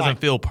 but this doesn't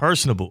feel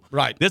personable.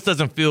 Right. This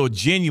doesn't feel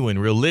genuine,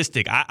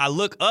 realistic. I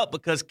look up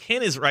because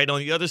Ken is right on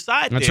the other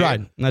side. That's there,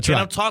 right. That's and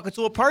right. I'm talking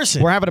to a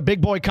person. We're having a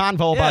big boy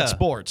convo about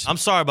sports. I'm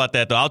sorry about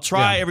that, though. I'll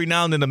try every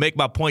now and then to make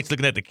my points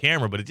looking at the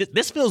camera, but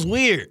this feels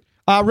weird.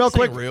 Real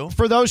quick,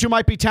 for those who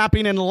might be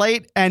tapping in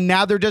late and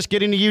now they're just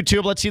getting to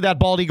YouTube, let's see that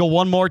bald eagle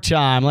one more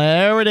time.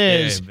 There it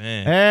is.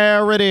 Hey,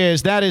 there it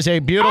is. That is a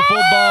beautiful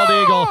bald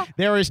eagle.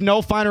 There is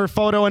no finer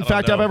photo, in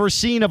fact, I've ever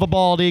seen of a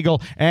bald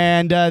eagle.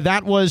 And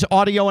that was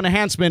audio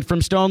enhancement from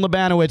Stone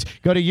Labanowitz.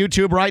 Go to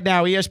YouTube right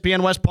now,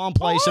 ESPN West Palm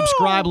Play.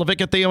 Subscribe,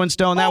 LaVicka, Theo, and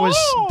Stone. That was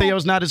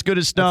Theo's not as good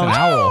as Stone's.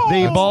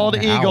 The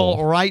bald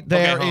eagle right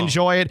there. Okay,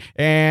 enjoy it.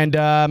 And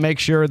make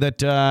sure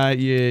that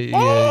you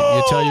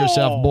tell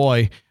yourself,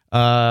 boy,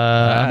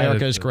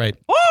 America is great.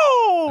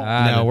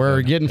 No,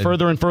 we're getting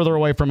further and further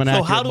away from an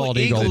accurate bald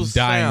eagle.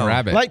 Dying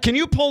rabbit. Like, can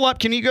you go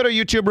to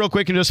YouTube real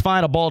quick and just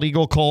find a bald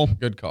eagle call?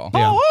 Good call.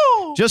 Yeah.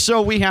 Just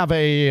so we have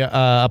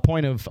a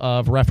point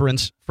of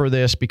reference for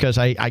this, because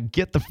I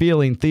get the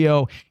feeling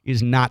Theo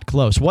is not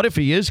close. What if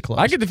he is close?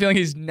 I get the feeling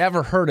he's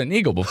never heard an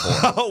eagle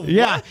before.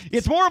 Yeah.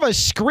 It's more of a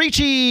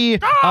screechy,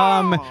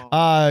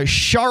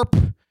 sharp,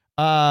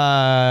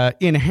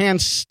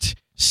 enhanced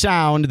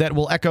sound that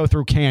will echo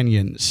through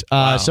canyons.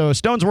 So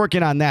Stone's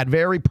working on that.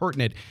 Very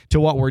pertinent to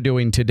what we're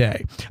doing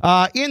today.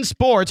 In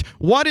sports,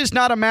 what is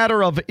not a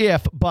matter of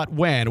if, but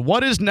when?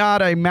 What is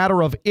not a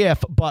matter of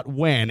if, but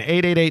when?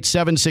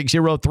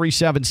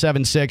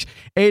 888-760-3776.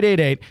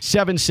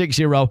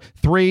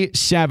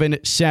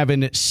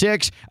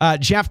 888-760-3776.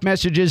 Jeff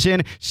messages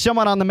in,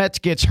 someone on the Mets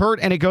gets hurt,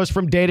 and it goes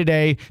from day to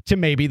day to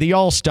maybe the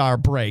All-Star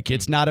break.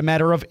 It's not a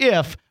matter of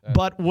if,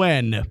 but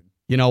when.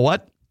 You know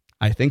what?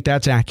 I think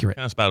that's accurate.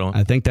 Kind of spot on.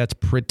 I think that's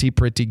pretty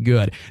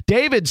good.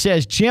 David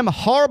says Jim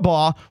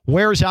Harbaugh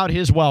wears out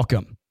his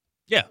welcome.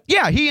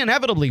 Yeah, he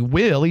inevitably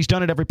will. He's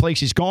done it every place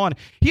he's gone.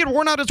 He had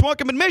worn out his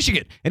welcome in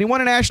Michigan, and he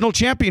won a national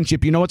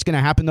championship. You know what's going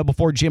to happen, though,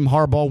 before Jim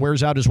Harbaugh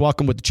wears out his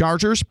welcome with the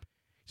Chargers?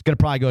 He's going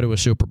to probably go to a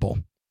Super Bowl.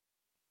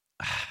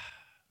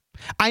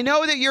 I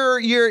know that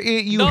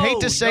you hate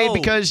to say it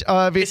because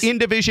of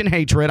in-division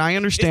hatred. I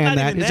understand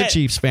that as a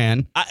Chiefs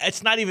fan.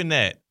 It's not even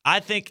that. I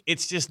think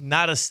it's just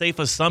not a safe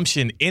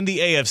assumption in the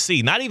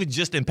AFC, not even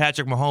just in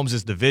Patrick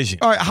Mahomes' division.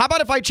 All right, how about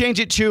if I change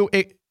it to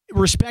a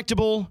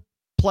respectable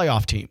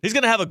playoff team? He's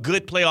going to have a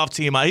good playoff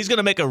team. He's going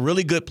to make a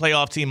really good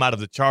playoff team out of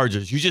the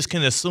Chargers. You just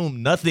can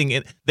assume nothing.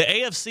 The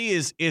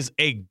AFC is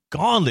a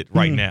gauntlet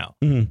right now.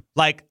 Mm-hmm.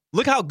 Like,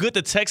 look how good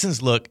the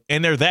Texans look,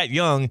 and they're that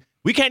young.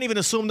 We can't even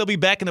assume they'll be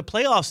back in the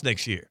playoffs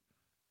next year.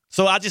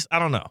 So I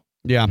don't know.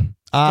 Yeah.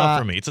 It's tough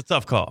for me. It's a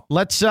tough call.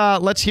 Let's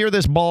hear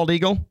this bald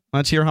eagle.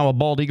 Let's hear how a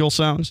bald eagle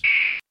sounds.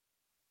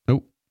 Oh. You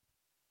want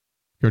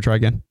to try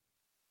again?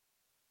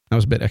 That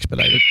was a bit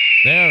expedited.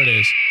 There it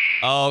is.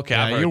 Oh, okay.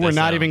 Yeah, you were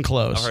not even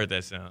close. I've heard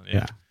that sound.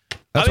 Yeah.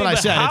 That's what I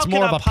said. It's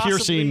more of a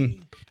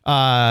piercing,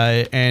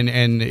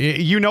 and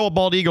you know a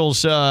bald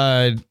eagle's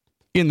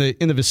in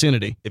the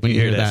vicinity if when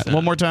you hear that.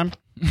 One more time.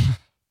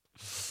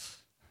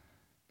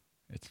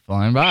 It's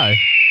flying by.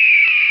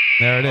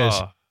 There it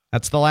is.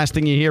 That's the last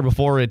thing you hear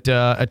before it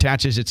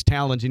attaches its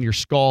talons in your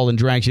skull and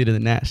drags you to the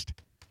nest.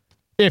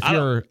 If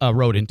you're a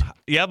rodent.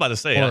 Yeah, I'm about to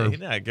say, he's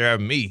not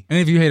grabbing me. And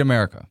if you hate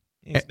America.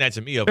 He ain't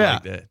snatching me up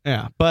like that.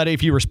 Yeah, but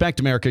if you respect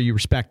America, you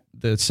respect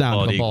the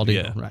sound of a bald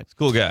eagle. Yeah. Right.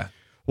 Cool guy.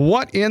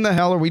 What in the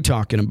hell are we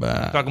talking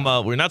about?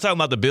 We're not talking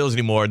about the Bills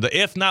anymore. The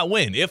if, not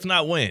when. If,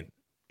 not when.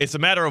 It's a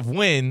matter of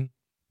when,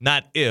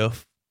 not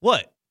if.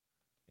 What?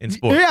 In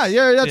sports.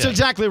 Yeah, that's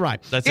exactly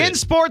right. That's in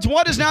sports,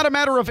 what is not a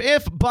matter of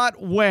if, but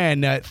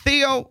when?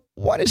 Theo,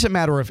 what is a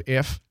matter of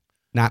if,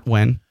 not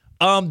when?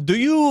 Do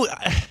you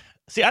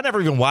see? I never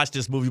even watched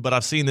this movie, but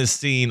I've seen this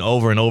scene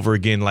over and over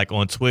again, like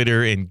on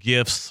Twitter and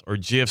GIFs or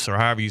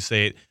however you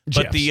say it.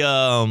 But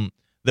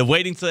the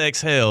Waiting to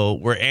Exhale,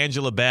 where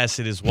Angela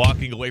Bassett is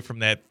walking away from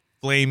that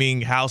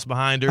flaming house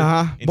behind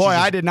her. Boy,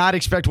 I did not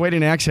expect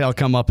Waiting to Exhale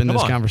come up in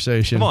this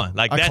conversation. Come on,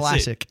 like a that's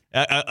classic,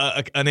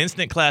 an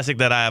instant classic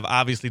that I have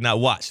obviously not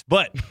watched.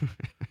 But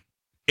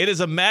it is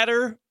a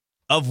matter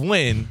of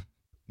when,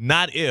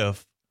 not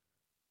if.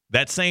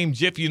 That same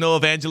GIF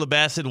of Angela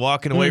Bassett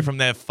walking away from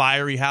that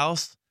fiery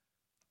house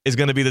is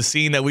going to be the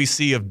scene that we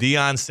see of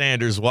Deion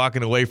Sanders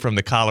walking away from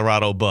the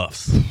Colorado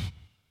Buffs.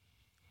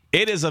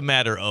 It is a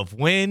matter of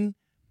when,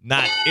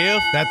 not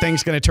if. That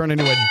thing's going to turn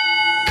into a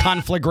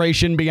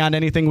conflagration beyond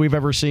anything we've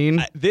ever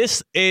seen.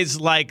 This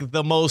is like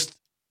the most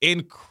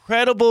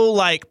incredible,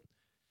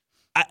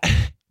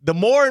 the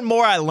more and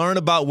more I learn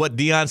about what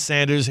Deion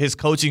Sanders, his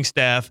coaching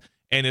staff,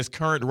 and his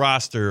current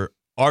roster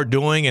are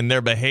doing and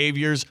their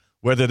behaviors,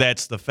 whether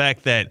that's the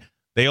fact that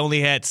they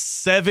only had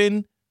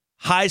 7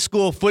 high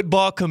school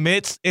football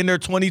commits in their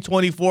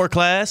 2024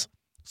 class,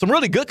 some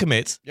really good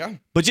commits,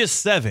 but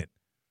just 7.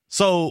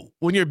 So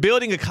when you're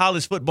building a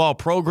college football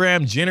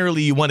program,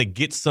 generally you want to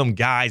get some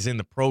guys in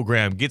the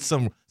program, get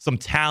some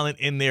talent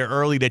in there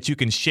early that you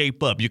can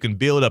shape up, you can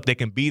build up, they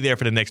can be there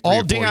for the next 3 or 4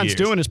 years. All Deion's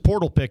doing is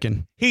portal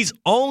picking. He's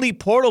only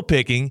portal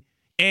picking,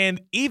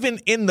 and even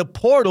in the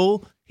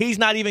portal, he's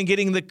not even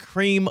getting the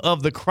cream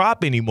of the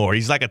crop anymore.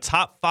 He's like a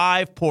top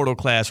 5 portal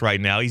class right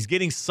now. He's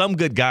getting some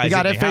good guys. He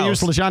got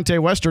FAU's LeJontay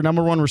Wester,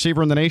 number 1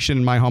 receiver in the nation,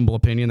 in my humble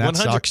opinion. That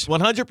sucks.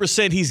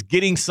 100% he's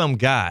getting some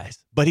guys,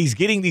 but he's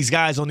getting these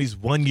guys on these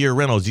 1-year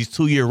rentals, these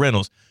 2-year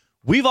rentals.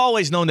 We've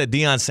always known that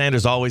Deion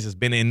Sanders always has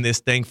been in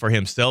this thing for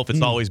himself.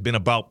 It's always been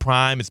about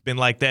prime. It's been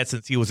like that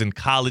since he was in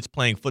college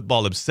playing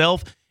football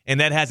himself, and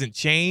that hasn't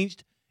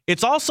changed.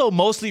 It's also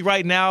mostly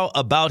right now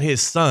about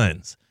his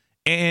sons.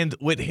 And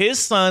with his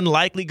son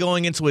likely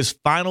going into his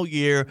final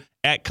year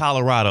at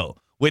Colorado,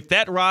 with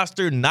that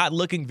roster not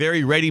looking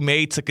very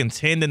ready-made to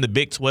contend in the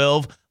Big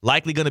 12,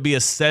 likely going to be a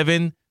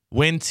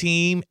 7-win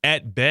team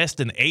at best,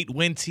 an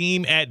 8-win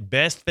team at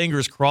best,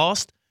 fingers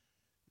crossed.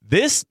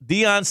 This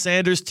Deion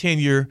Sanders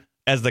tenure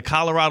as the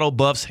Colorado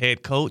Buffs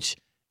head coach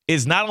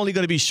is not only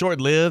going to be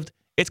short-lived,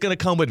 it's going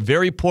to come with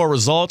very poor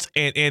results.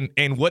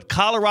 And what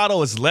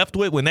Colorado is left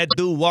with when that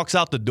dude walks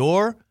out the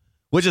door,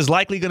 which is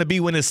likely going to be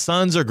when his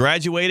sons are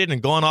graduated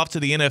and going off to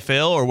the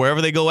NFL or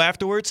wherever they go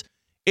afterwards,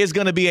 is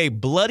going to be a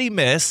bloody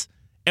mess.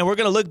 And we're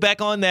going to look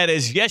back on that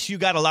as, yes, you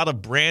got a lot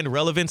of brand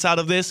relevance out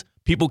of this.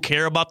 People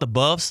care about the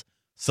Buffs.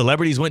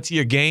 Celebrities went to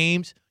your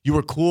games. You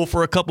were cool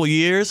for a couple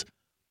years.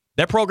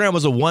 That program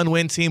was a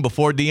 1-win team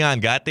before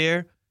Deion got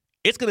there.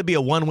 it's going to be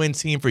a one-win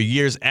team for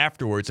years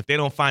afterwards if they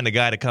don't find a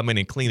guy to come in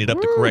and clean it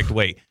up the correct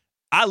way.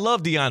 I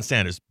love Deion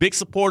Sanders. Big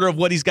supporter of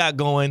what he's got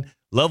going.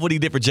 Love what he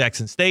did for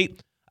Jackson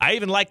State. I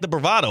even like the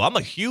bravado. I'm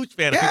a huge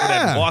fan of people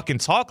that walk and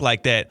talk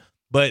like that,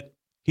 but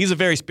he's a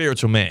very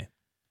spiritual man.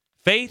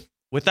 Faith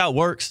without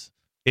works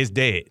is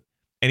dead.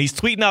 And he's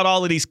tweeting out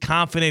all of these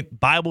confident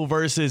Bible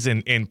verses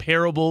and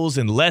parables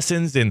and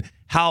lessons and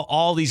how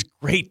all these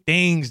great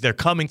things, they're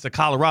coming to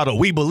Colorado.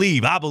 We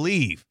believe, I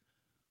believe.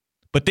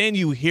 But then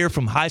you hear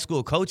from high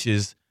school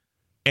coaches,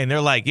 and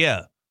they're like,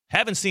 yeah,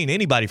 haven't seen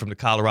anybody from the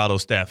Colorado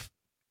staff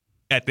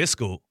at this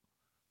school.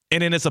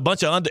 And then it's a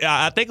bunch of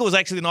I think it was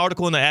actually an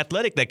article in The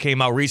Athletic that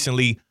came out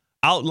recently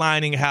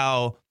outlining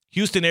how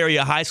Houston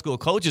area high school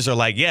coaches are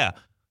like, yeah,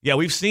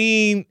 we've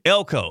seen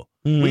Elko.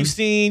 Mm-hmm. We've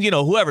seen,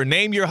 whoever.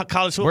 Name your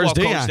college football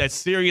coach that's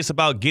serious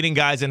about getting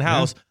guys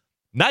in-house. Yeah.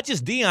 Not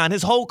just Deion.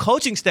 His whole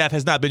coaching staff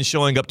has not been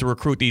showing up to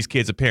recruit these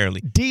kids,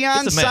 apparently.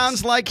 Deion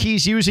sounds like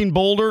he's using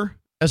Boulder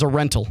as a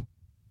rental.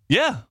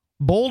 Yeah.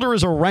 Boulder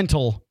is a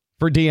rental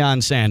for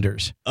Deion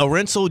Sanders. A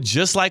rental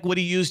just like what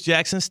he used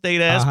Jackson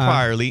State as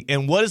priorly.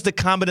 And what is the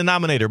common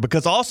denominator?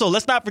 Because also,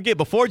 let's not forget,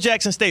 before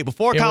Jackson State,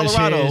 before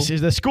Colorado. It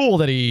was the school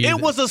that he...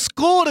 It was a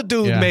school the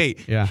dude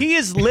made. Yeah. He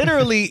is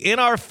literally in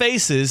our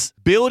faces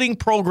building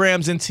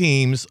programs and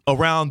teams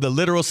around the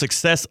literal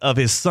success of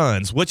his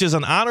sons, which is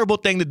an honorable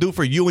thing to do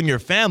for you and your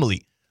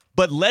family.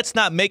 But let's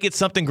not make it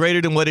something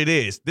greater than what it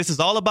is. This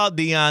is all about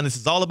Deion. This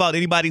is all about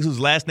anybody whose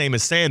last name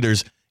is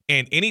Sanders.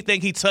 And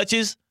anything he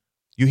touches,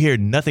 you hear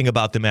nothing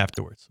about them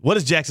afterwards. What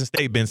has Jackson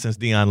State been since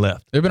Deion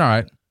left? They've been all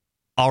right.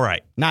 All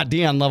right. Not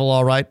Deion level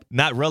all right.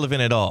 Not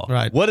relevant at all.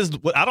 Right.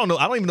 I don't know.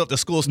 I don't even know if the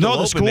school's still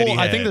open.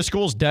 I think the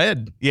school's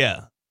dead.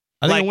 Yeah.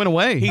 I think it went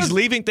away. He's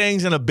leaving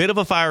things in a bit of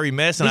a fiery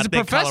mess, and I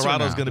think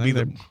Colorado's going to be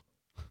the...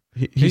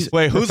 Who's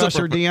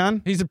Professor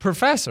Deion? He's a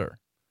professor.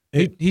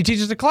 He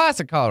teaches a class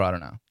at Colorado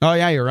now. Oh,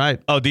 yeah, you're right.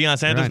 Oh, Deion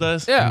Sanders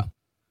does? Yeah.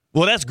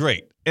 Well, that's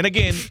great. And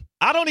again,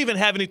 I don't even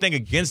have anything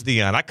against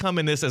Deion. I come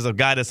in this as a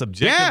guy that's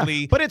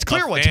objectively but it's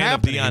clear what's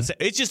happening.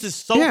 It's just is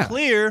so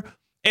clear,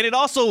 and it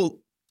also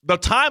the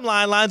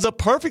timeline lines up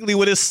perfectly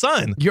with his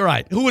son. You're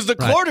right. Who was the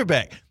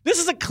quarterback. This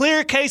is a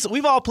clear case.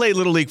 We've all played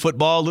Little League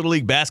football, Little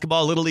League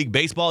basketball, Little League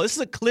baseball. This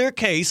is a clear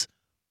case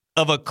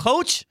of a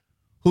coach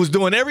who's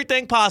doing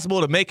everything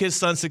possible to make his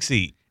son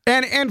succeed.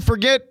 And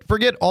forget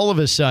all of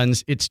his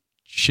sons. It's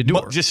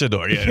Shedeur. Just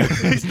Shedeur, yeah.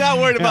 He's not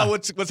worried about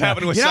what's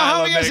happening with Shiloh. You know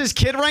how he has his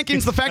kid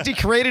rankings? The fact he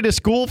created a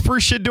school for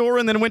Shedeur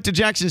and then went to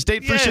Jackson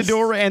State for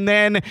Shedeur and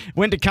then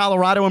went to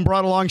Colorado and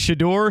brought along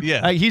Shedeur.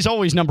 Yeah. He's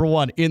always number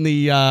one in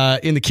the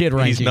kid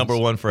rankings. He's number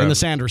one forever. In the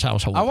Sanders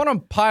household. I want to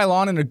pile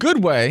on in a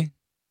good way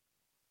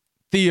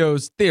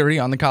Theo's theory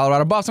on the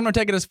Colorado Buffs. I'm going to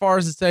take it as far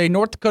as to say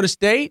North Dakota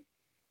State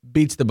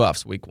beats the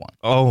Buffs week 1.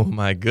 Oh,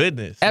 my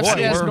goodness.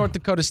 FCS North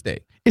Dakota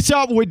State.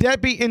 Would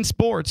that be in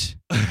sports?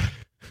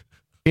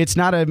 It's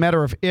not a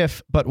matter of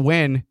if, but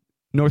when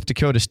North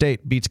Dakota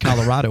State beats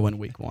Colorado in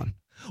week 1.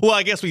 Well,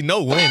 I guess we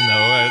know when,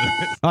 though.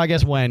 I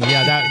guess when.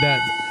 Yeah,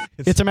 that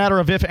it's a matter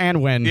of if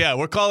and when. Yeah,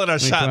 we're calling our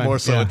shot more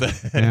so with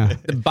that. Yeah.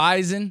 The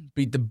Bison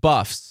beat the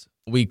Buffs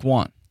week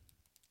 1.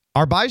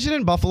 Are Bison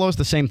and Buffaloes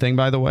the same thing,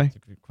 by the way? That's a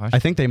good question. I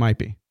think they might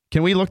be.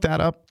 Can we look that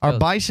up? Are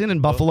Bison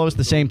and Buffaloes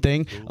the same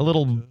thing? A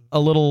little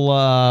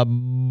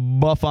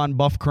buff on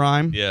buff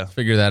crime? Yeah.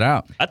 Figure that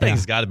out. I think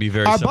it's got to be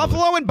very Are similar.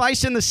 Buffalo and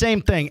Bison the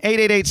same thing?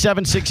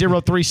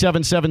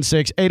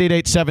 888-760-3776,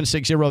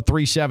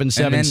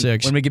 888-760-3776.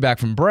 And when we get back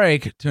from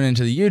break, tune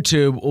into the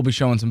YouTube. We'll be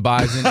showing some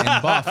Bison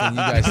and Buff, and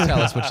you guys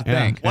tell us what you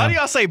think. Why do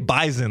y'all say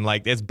Bison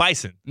like it's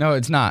Bison? No,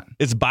 it's not.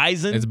 It's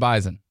Bison? It's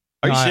Bison.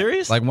 Are you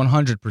serious? Like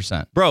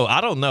 100%. Bro, I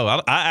don't know.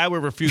 I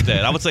would refute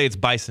that. I would say it's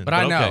Bison. But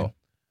I know. Okay.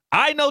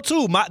 I know,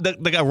 too.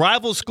 The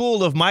rival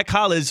school of my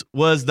college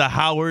was the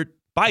Howard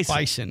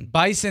Bison.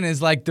 Bison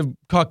is like the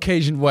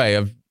Caucasian way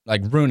of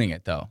like ruining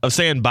it, though. Of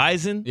saying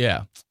bison?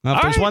 Yeah. Well,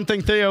 if there's one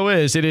thing Theo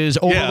is, it is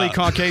overly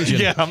Caucasian.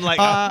 Yeah, I'm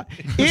like...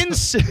 in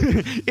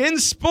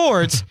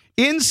sports,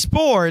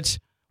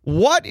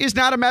 what is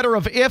not a matter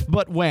of if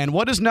but when?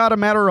 What is not a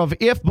matter of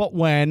if but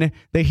when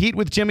the Heat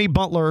with Jimmy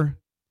Butler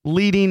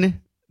leading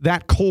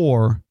that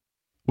core,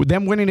 with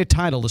them winning a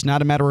title is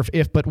not a matter of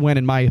if but when,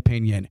 in my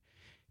opinion.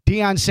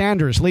 Deion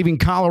Sanders leaving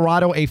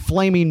Colorado a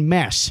flaming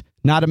mess.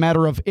 Not a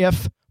matter of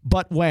if,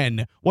 but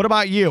when. What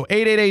about you?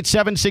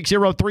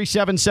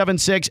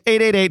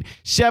 888-760-3776,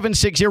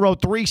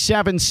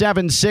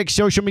 888-760-3776.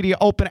 Social media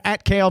open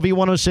at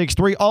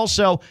KLV1063.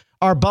 Also,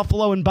 are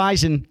Buffalo and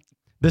Bison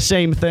the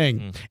same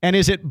thing? And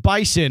is it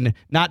Bison,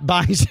 not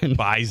Bison?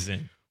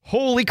 Bison.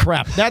 Holy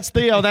crap. That's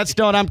Theo. That's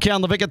Stone. I'm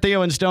Ken LaVicka,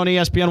 Theo and Stone,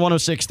 ESPN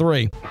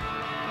 1063.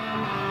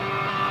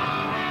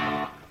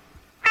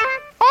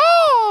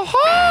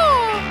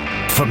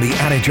 From the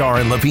Anajar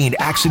and Levine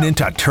Accident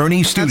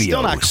Attorney Studios,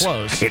 still not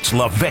close. It's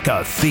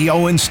LaVicka,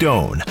 Theo, and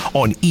Stone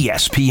on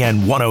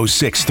ESPN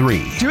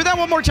 1063. Do that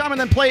one more time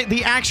and then play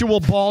the actual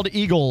bald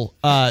eagle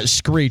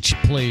screech,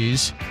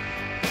 please.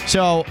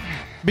 So,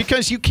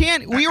 because you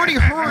can't, we already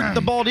heard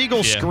the bald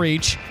eagle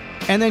screech,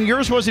 and then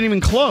yours wasn't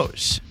even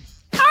close.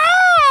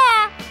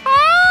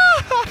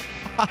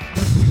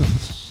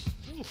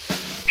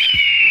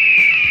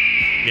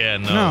 Yeah,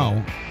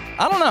 No.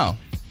 I don't know.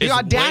 The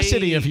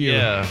audacity of you.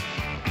 Yeah.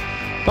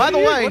 By the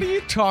way, what are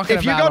you talking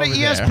if you about go to over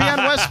ESPN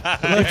there? West,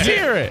 Let's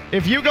hear it.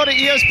 If you go to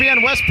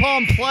ESPN West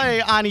Palm Play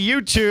on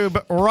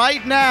YouTube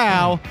right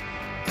now,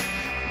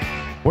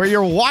 where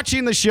you're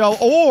watching the show,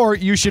 or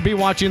you should be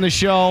watching the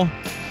show,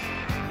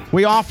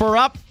 we offer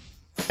up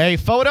a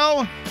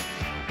photo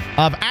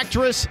of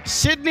actress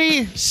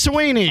Sydney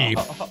Sweeney.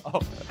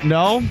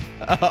 No?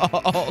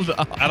 Hold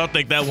on. I don't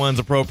think that one's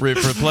appropriate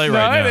for play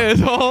right now. It is.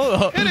 Hold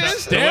on. It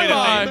is.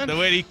 The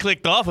way he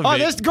clicked off of it.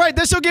 This is great.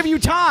 This will give you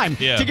time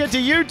to get to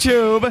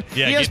YouTube,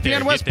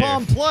 ESPN West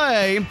Palm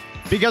Play,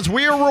 because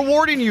we are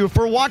rewarding you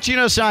for watching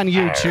us on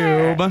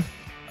YouTube.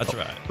 That's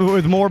right.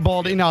 With more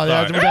balding. No,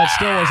 that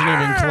still wasn't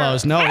even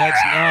close. No, that's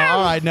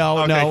all right. No,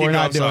 we're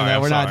not doing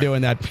that. We're not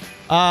doing that.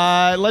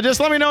 Just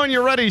let me know when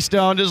you're ready,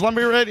 Stone. Just let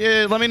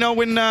me know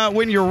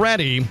when you're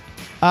ready.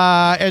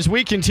 As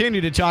we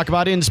continue to talk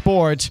about in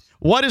sports,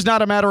 what is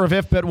not a matter of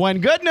if but when.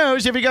 Good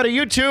news, if you go to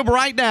YouTube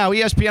right now,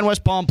 ESPN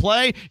West Palm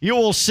Play, you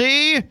will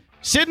see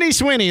Sydney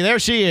Sweeney. There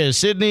she is,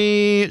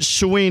 Sydney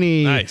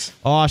Sweeney. Nice.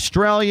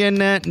 Australian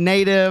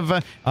native,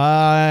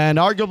 and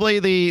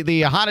arguably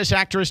the hottest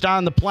actress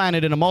on the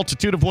planet in a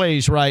multitude of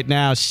ways right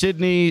now.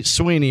 Sydney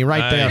Sweeney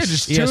right there.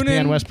 Just tune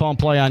ESPN in. West Palm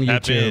Play on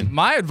YouTube.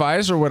 My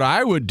advice, or what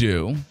I would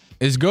do,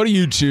 is go to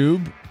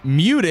YouTube,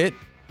 mute it,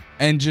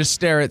 and just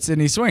stare at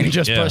Sydney Sweeney.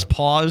 Just press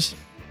pause.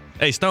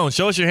 Hey, Stone,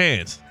 show us your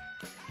hands.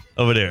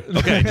 Over there.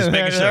 Okay, just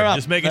making sure.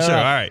 Just making sure.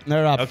 All right.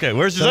 They're up. Okay,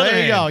 where's his So other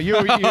there you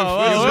hand?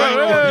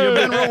 go. You've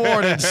been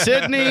rewarded.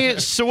 Sydney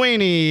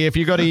Sweeney, if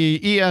you go to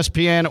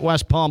ESPN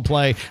West Palm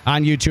Play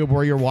on YouTube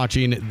where you're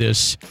watching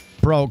this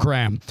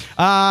program.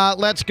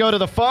 Let's go to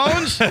the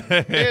phones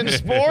in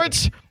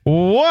sports.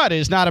 What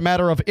is not a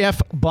matter of if,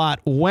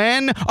 but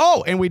when?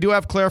 Oh, and we do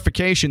have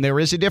clarification. There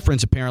is a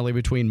difference, apparently,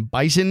 between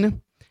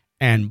bison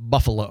and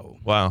buffalo.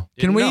 Wow.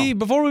 Can we,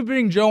 before we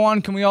bring Joe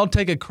on, can we all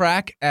take a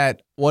crack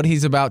at what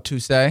he's about to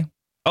say?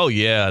 Oh,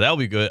 yeah, that'll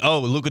be good. Oh,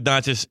 Luka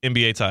Doncic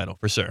NBA title,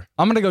 for sure.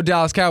 I'm going to go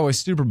Dallas Cowboys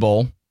Super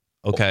Bowl.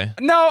 Okay.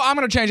 No, I'm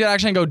going to change it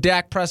actually and go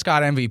Dak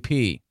Prescott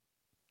MVP.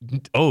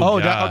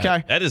 Oh, God.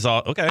 Okay. That is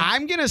all. Okay.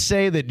 I'm going to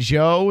say that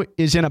Joe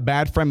is in a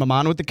bad frame of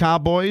mind with the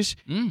Cowboys,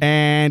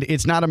 and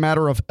it's not a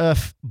matter of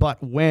if, but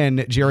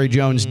when Jerry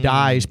Jones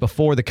dies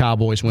before the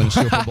Cowboys win the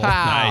Super Bowl.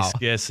 Nice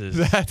guesses.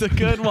 That's a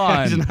good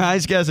one.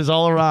 Nice guesses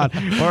all around.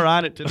 We're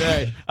on it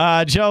today.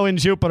 Joe in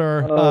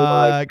Jupiter,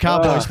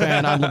 Cowboys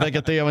fan on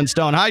LaVicka, Theo, and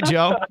Stone. Hi,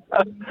 Joe.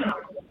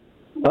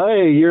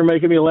 Hey, you're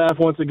making me laugh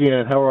once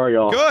again. How are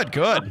y'all?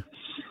 Good.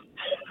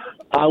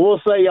 I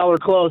will say y'all are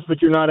close,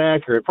 but you're not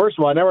accurate. First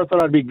of all, I never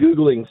thought I'd be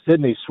Googling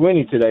Sydney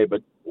Sweeney today,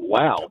 but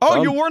wow.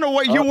 Oh, you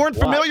weren't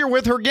familiar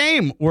with her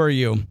game, were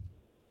you?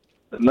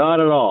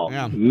 Not at all.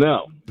 Yeah.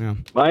 No. Yeah.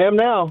 I am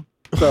now.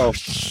 So,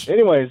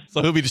 anyways.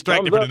 So he'll be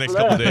distracted for the next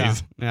couple of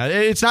days. Yeah.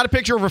 It's not a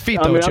picture of her feet,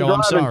 though, Joe.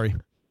 I'm sorry.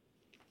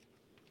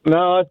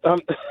 No,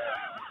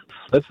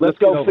 let's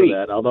go feet.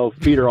 That, although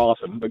feet are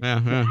awesome. But Go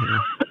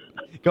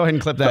ahead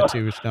and clip that,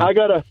 too,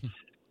 Stone.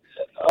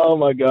 Oh,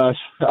 my gosh.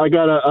 I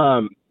got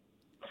a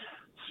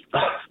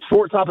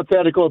sports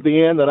hypothetical at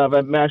the end that I've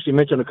actually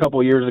mentioned a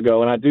couple of years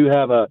ago, and I do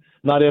have a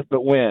not if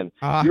but when.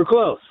 You're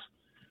close.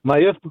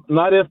 My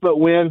not if but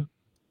when.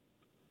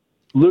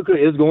 Luka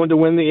is going to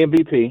win the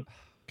MVP.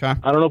 Okay.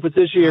 I don't know if it's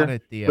this year,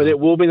 but it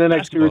will be the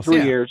next 2 or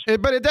 3 years.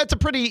 But that's a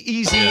pretty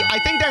easy. I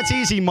think that's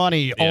easy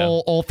money.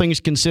 All things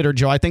considered,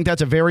 Joe. I think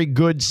that's a very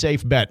good,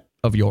 safe bet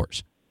of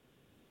yours.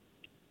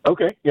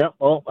 Okay. Yeah.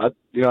 Well, I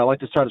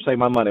like to try to save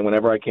my money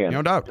whenever I can.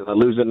 No doubt. Because I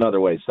lose it in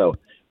other ways. So.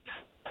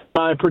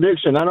 My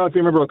prediction, I don't know if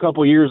you remember a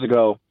couple of years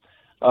ago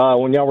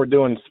when y'all were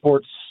doing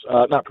sports,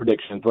 not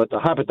predictions, but the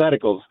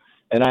hypotheticals,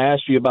 and I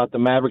asked you about the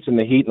Mavericks and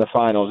the Heat in the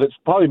finals. It's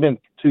probably been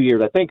 2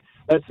 years. I think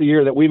that's the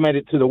year that we made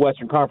it to the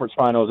Western Conference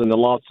Finals and the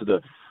loss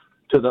to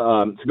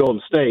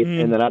Golden State.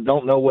 And then I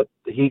don't know what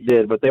the Heat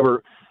did, but they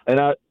were, and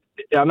I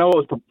know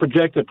it was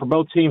projected for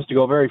both teams to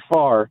go very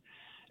far.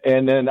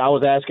 And then I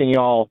was asking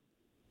y'all,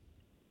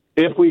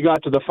 if we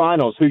got to the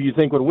finals, who you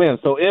think would win?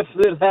 So if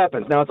this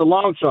happens, now it's a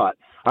long shot.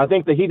 I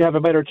think the Heat have a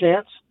better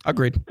chance.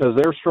 Agreed. Because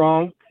they're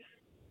strong.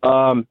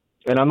 And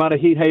I'm not a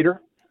Heat hater,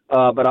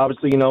 but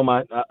obviously,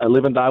 I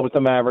live and die with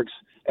the Mavericks.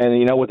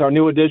 And, with our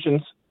new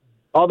additions.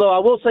 Although I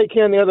will say,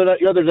 Ken, the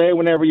other day,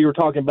 whenever you were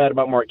talking bad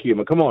about Mark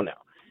Cuban, come on now.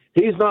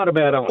 He's not a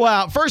bad owner.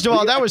 Well, first of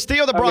all, that was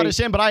Theo that brought us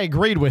in, but I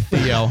agreed with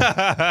Theo.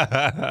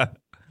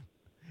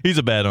 He's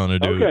a bad owner,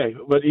 dude. Okay,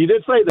 but you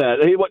did say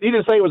that. He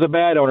didn't say he was a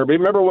bad owner, but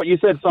remember what you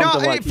said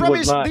something like from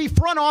the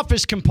front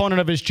office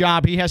component of his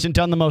job, he hasn't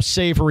done the most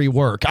savory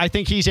work. I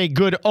think he's a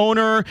good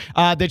owner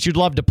that you'd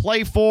love to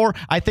play for.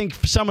 I think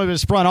some of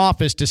his front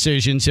office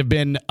decisions have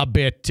been a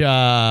bit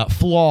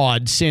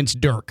flawed since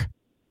Dirk.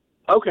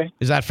 Okay.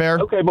 Is that fair?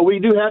 Okay, but we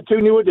do have two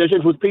new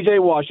additions with P.J.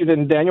 Washington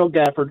and Daniel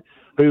Gafford,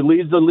 who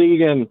leads the league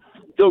in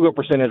field goal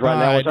percentage right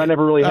now, which I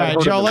never really had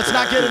heard Joe, of. let's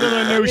not get into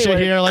the minutia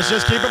here. Let's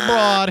just keep it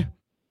broad.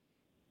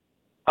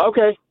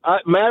 Okay.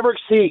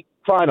 Mavericks, Heat,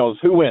 finals.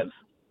 Who wins?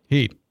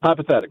 Heat.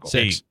 Hypothetical.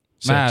 Heat.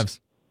 Mavs.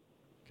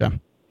 Okay.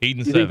 Heat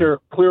and You think they're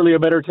clearly a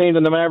better team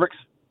than the Mavericks?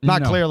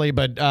 Not clearly,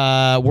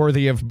 but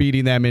worthy of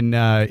beating them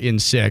in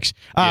 6.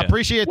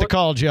 Appreciate the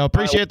call, Joe.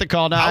 Appreciate the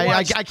call. Now,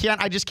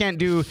 I just can't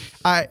do.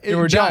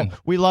 We're Joe, done.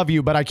 we love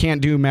you, but I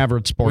can't do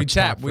Maverick Sports We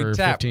tap. Talk for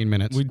 15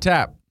 minutes. We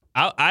tap.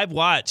 I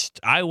watched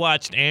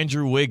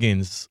Andrew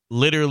Wiggins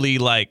literally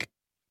like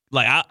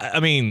I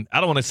mean,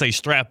 I don't want to say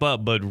strap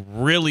up, but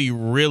really,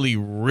 really,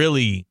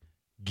 really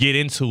get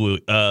into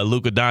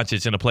Luka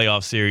Doncic in a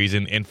playoff series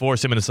and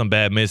force him into some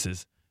bad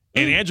misses.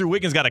 And Andrew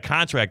Wiggins got a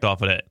contract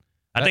off of that.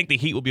 I think the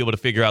Heat will be able to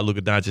figure out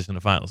Luka Doncic in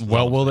the finals.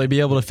 Well, will they be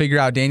able to figure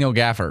out Daniel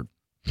Gafford?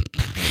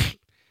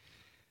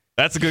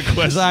 That's a good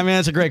question. I mean,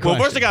 that's a great question.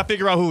 Well, first they got to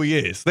figure out who he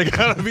is. They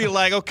got to be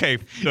like, okay,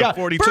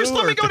 42. First,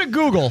 let me go to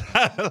Google,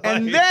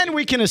 and then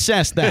we can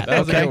assess that. That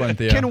was a good one,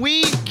 Theo. Can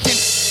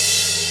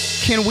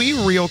we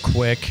real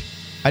quick?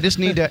 I just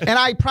need to, and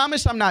I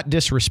promise I'm not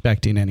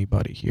disrespecting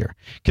anybody here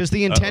because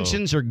the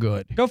intentions are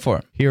good. Go for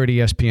it. Here at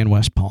ESPN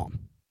West Palm.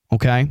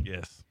 Okay?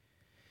 Yes.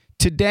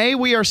 Today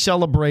we are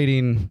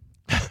celebrating,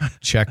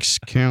 checks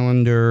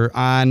calendar,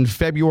 on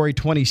February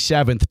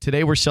 27th.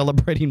 Today we're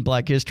celebrating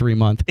Black History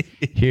Month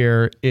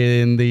here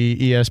in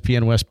the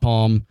ESPN West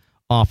Palm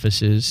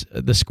offices,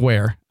 the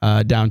square,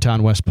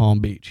 downtown West Palm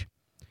Beach.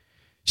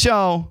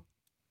 So,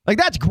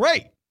 that's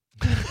great.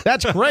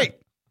 That's great.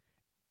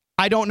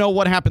 I don't know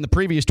what happened the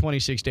previous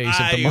 26 days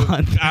of the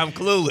month. I'm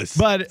clueless.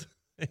 But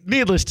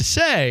needless to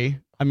say,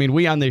 I mean,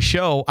 we on this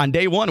show, on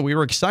day one, we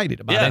were excited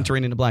about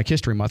entering into Black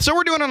History Month. So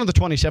we're doing it on the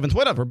 27th,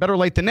 whatever. Better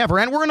late than never.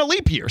 And we're in a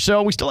leap year,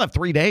 so we still have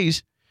 3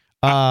 days.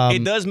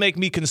 It does make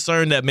me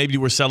concerned that maybe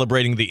we're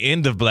celebrating the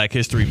end of Black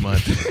History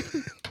Month.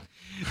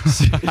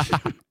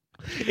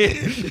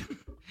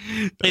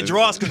 It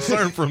draws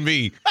concern from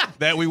me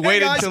that we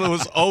waited until it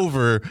was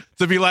over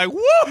to be like,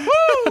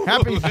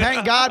 woohoo!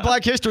 Thank God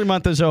Black History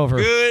Month is over.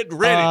 Good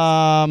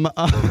riddance.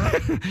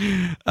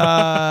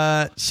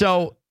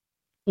 So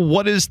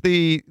what is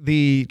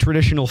the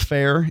traditional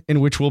fare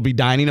in which we'll be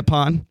dining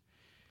upon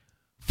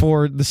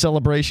for the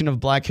celebration of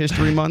Black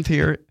History Month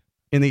here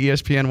in the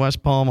ESPN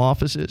West Palm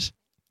offices?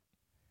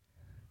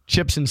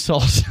 Chips and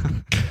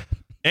salsa.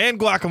 And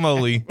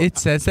guacamole. It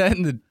says that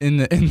in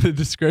the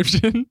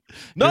description.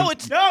 No,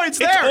 it's there.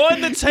 It's on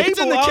the table it's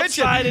in the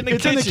outside kitchen. in the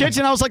it's kitchen. in the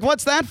kitchen. I was like,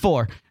 what's that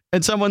for?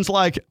 And someone's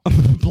like,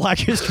 Black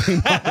History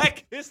Month.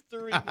 Black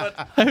History Month.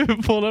 I have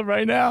it pulled up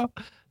right now.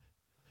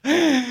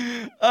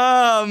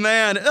 Oh,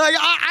 man.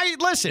 I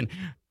listen.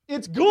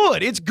 It's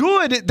good. It's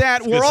good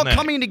that we're all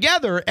coming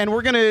together and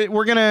we're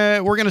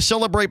gonna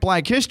celebrate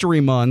Black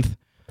History Month.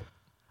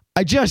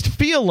 I just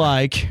feel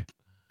like,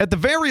 at the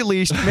very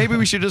least, maybe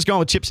we should just go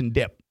with chips and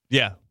dip.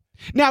 Yeah.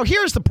 Now,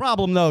 here's the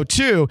problem, though,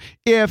 too.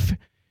 If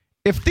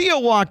Theo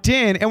walked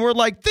in and we're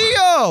like,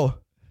 Theo,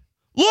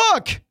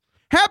 look,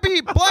 happy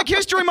Black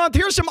History Month.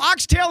 Here's some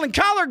oxtail and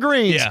collard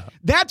greens. Yeah.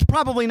 That's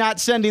probably not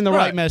sending the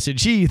right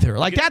message either.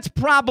 That's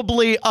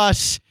probably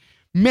us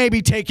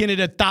maybe taking it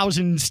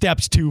 1,000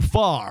 steps too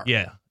far.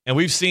 Yeah. And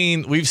we've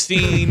seen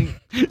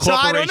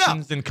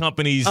corporations and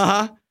companies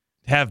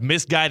have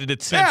misguided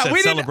attempts at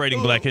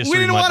celebrating Black History Month.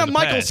 We didn't want to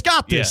Michael past.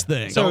 Scott this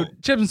thing. So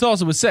chips and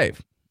salsa was safe.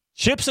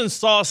 Chips and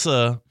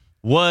salsa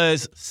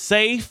was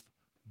safe,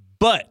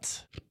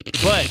 but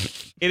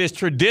it is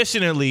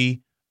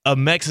traditionally a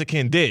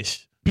Mexican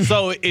dish.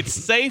 So it's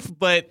safe,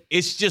 but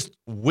it's just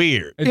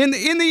weird. In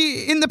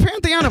the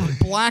pantheon of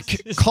black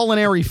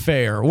culinary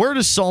fare, where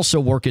does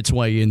salsa work its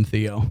way in,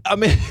 Theo? I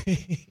mean,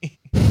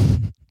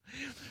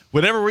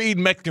 whenever we're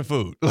eating Mexican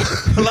food,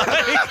 that's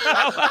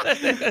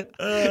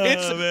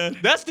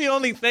the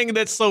only thing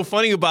that's so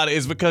funny about it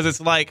is because it's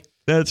like.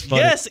 That's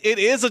funny. Yes, it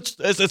is.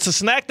 It's a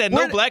snack that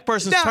no black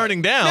person's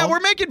turning down. Now, we're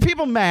making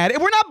people mad.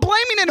 We're not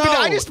blaming anybody.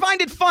 I just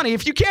find it funny.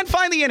 If you can't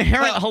find the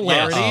inherent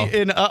hilarity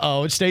in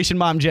Station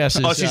Mom Jess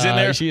is, she's in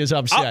there? She is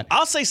upset.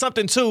 I'll say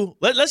something, too.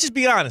 Let's just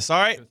be honest,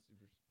 all right?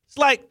 It's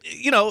like,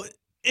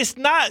 it's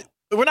not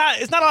a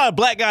lot of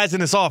black guys in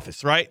this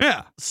office, right?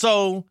 Yeah.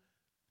 So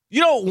you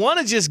don't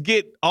want to just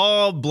get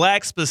all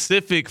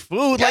black-specific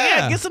food.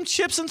 Get some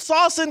chips and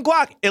salsa and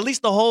guac. At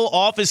least the whole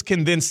office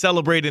can then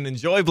celebrate and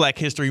enjoy Black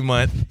History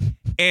Month.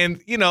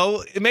 And,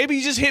 maybe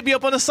you just hit me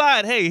up on the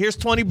side. Hey, here's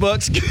 $20.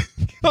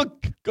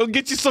 Go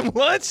get you some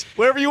lunch,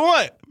 wherever you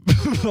want.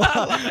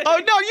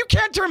 Oh, no, you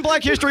can't turn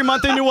Black History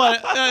Month into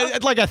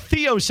like a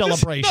Theo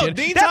celebration. No,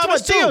 Dean That's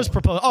Thomas what Theo's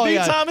proposed. Oh, Dean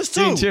yeah. Thomas,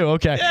 too. Dean, too,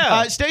 okay.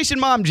 Yeah. Station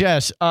Mom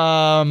Jess,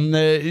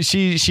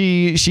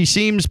 she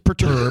seems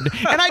perturbed.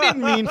 And I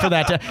didn't mean for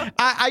that to.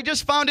 I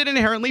just found it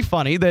inherently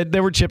funny that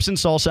there were chips and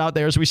salsa out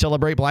there as we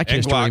celebrate Black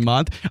History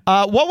Month.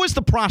 What was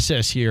the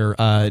process here,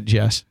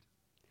 Jess?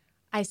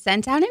 I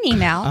sent out an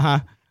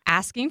email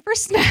asking for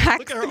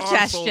snack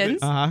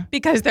suggestions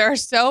because there are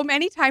so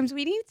many times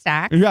we need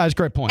snacks. Yeah, that's a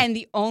great point. And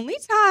the only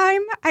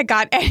time I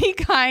got any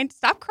kind,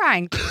 stop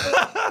crying,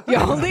 the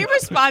only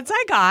response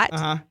I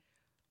got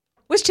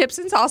was chips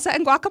and salsa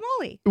and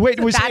guacamole. Wait,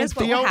 so that is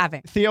what we're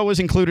having. Theo was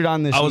included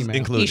on this email.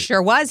 Included. He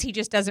sure was. He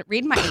just doesn't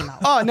read my email.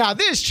 Oh, now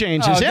this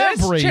changes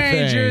everything.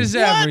 Changes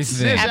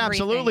everything. This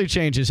absolutely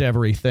changes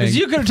everything.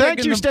 You could have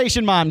Thank you,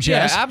 Station Mom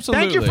Jess. Yeah,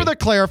 absolutely. Thank you for the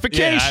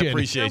clarification. Yeah, I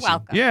appreciate You're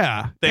welcome.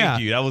 Yeah.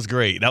 Thank you. That was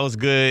great. That was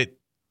good.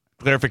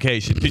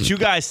 clarification. Did you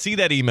guys see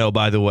that email,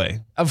 by the way?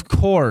 Of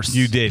course.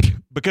 You did.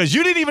 Because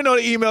you didn't even know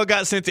the email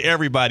got sent to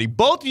everybody.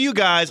 Both of you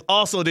guys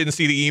also didn't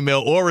see the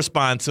email or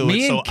respond to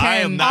it, so I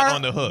am not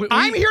on the hook.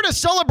 I'm here to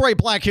celebrate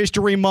Black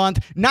History Month,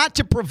 not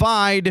to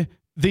provide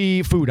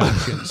the food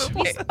options.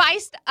 We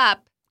spiced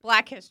up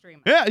Black History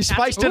Month. Yeah,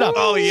 spiced it up.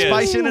 Oh, yeah.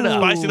 Spicing it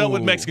up. Spice it up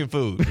with Mexican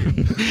food.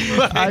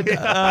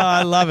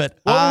 I love it.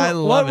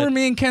 What were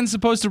me and Ken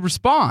supposed to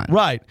respond?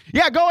 Right.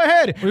 Yeah, go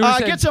ahead.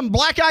 Said, get some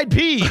black-eyed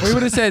peas. We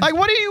would have said, like,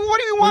 what do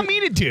you want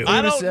me to do?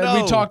 I don't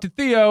know. We talked to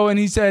Theo, and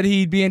he said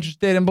he'd be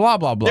interested in blah,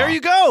 blah, blah. There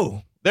you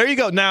go. There you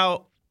go.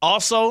 Now,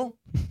 also,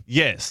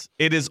 yes,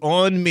 it is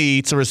on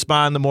me to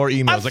respond to more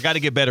emails. I got to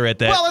get better at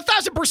that. Well,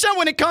 1,000%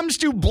 when it comes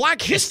to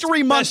Black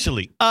History Month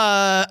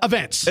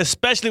events.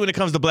 Especially when it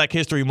comes to Black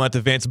History Month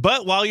events.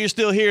 But while you're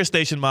still here,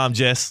 Station Mom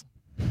Jess,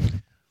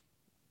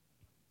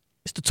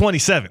 it's the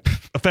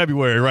 27th of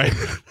February, right? I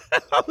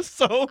do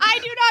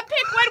not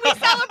pick when we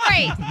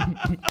celebrate.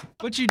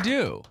 What you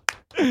do?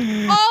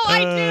 All I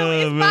do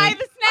is buy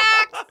the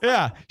snacks.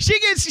 Yeah. She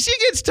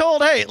gets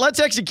told, hey, let's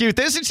execute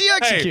this, and she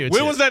executes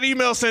when was that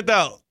email sent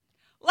out?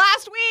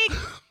 Last week.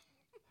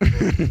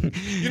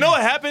 You know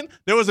what happened?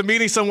 There was a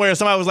meeting somewhere.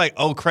 Somebody was like,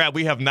 oh, crap,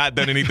 we have not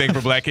done anything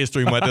for Black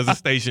History Month as a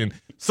station.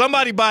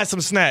 Somebody buy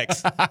some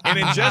snacks. And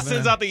then Jess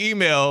sends out the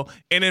email,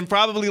 and then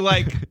probably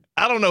like,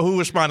 I don't know who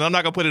responded. I'm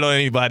not going to put it on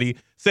anybody.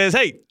 Says,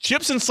 hey,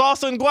 chips and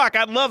salsa and guac.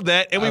 I love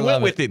that. And we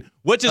went with it,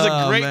 which is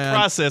a great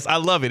process. I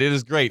love it. It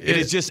is great. It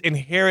is just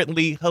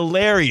inherently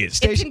hilarious.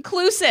 It's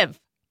inclusive.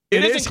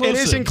 It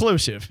is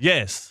inclusive.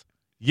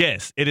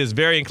 Yes, it is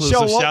very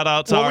inclusive. So shout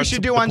out to what we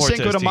should do on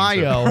Cinco de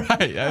Mayo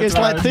is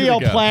let Theo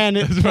plan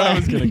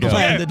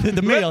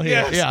the meal here.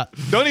 Yes. Yeah.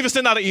 Don't even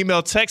send out an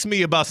email. Text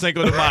me about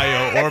Cinco de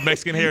Mayo or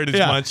Mexican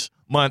Heritage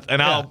Month,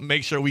 and I'll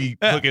make sure we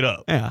hook it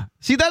up. Yeah.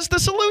 See, that's the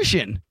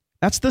solution.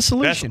 That's the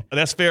solution.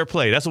 That's fair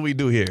play. That's what we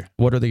do here.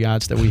 What are the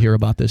odds that we hear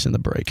about this in the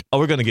break? Oh,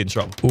 we're going to get in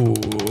trouble. Ooh,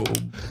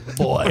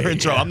 boy. We're in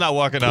trouble. I'm not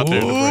walking out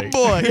there in the break.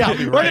 Boy. Yeah,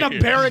 we're going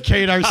to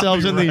barricade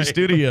ourselves in these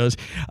studios.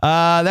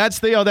 That's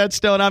Theo. That's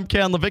Stone. I'm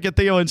Ken. LaVicka,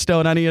 Theo, and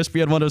Stone on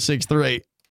ESPN 106.3.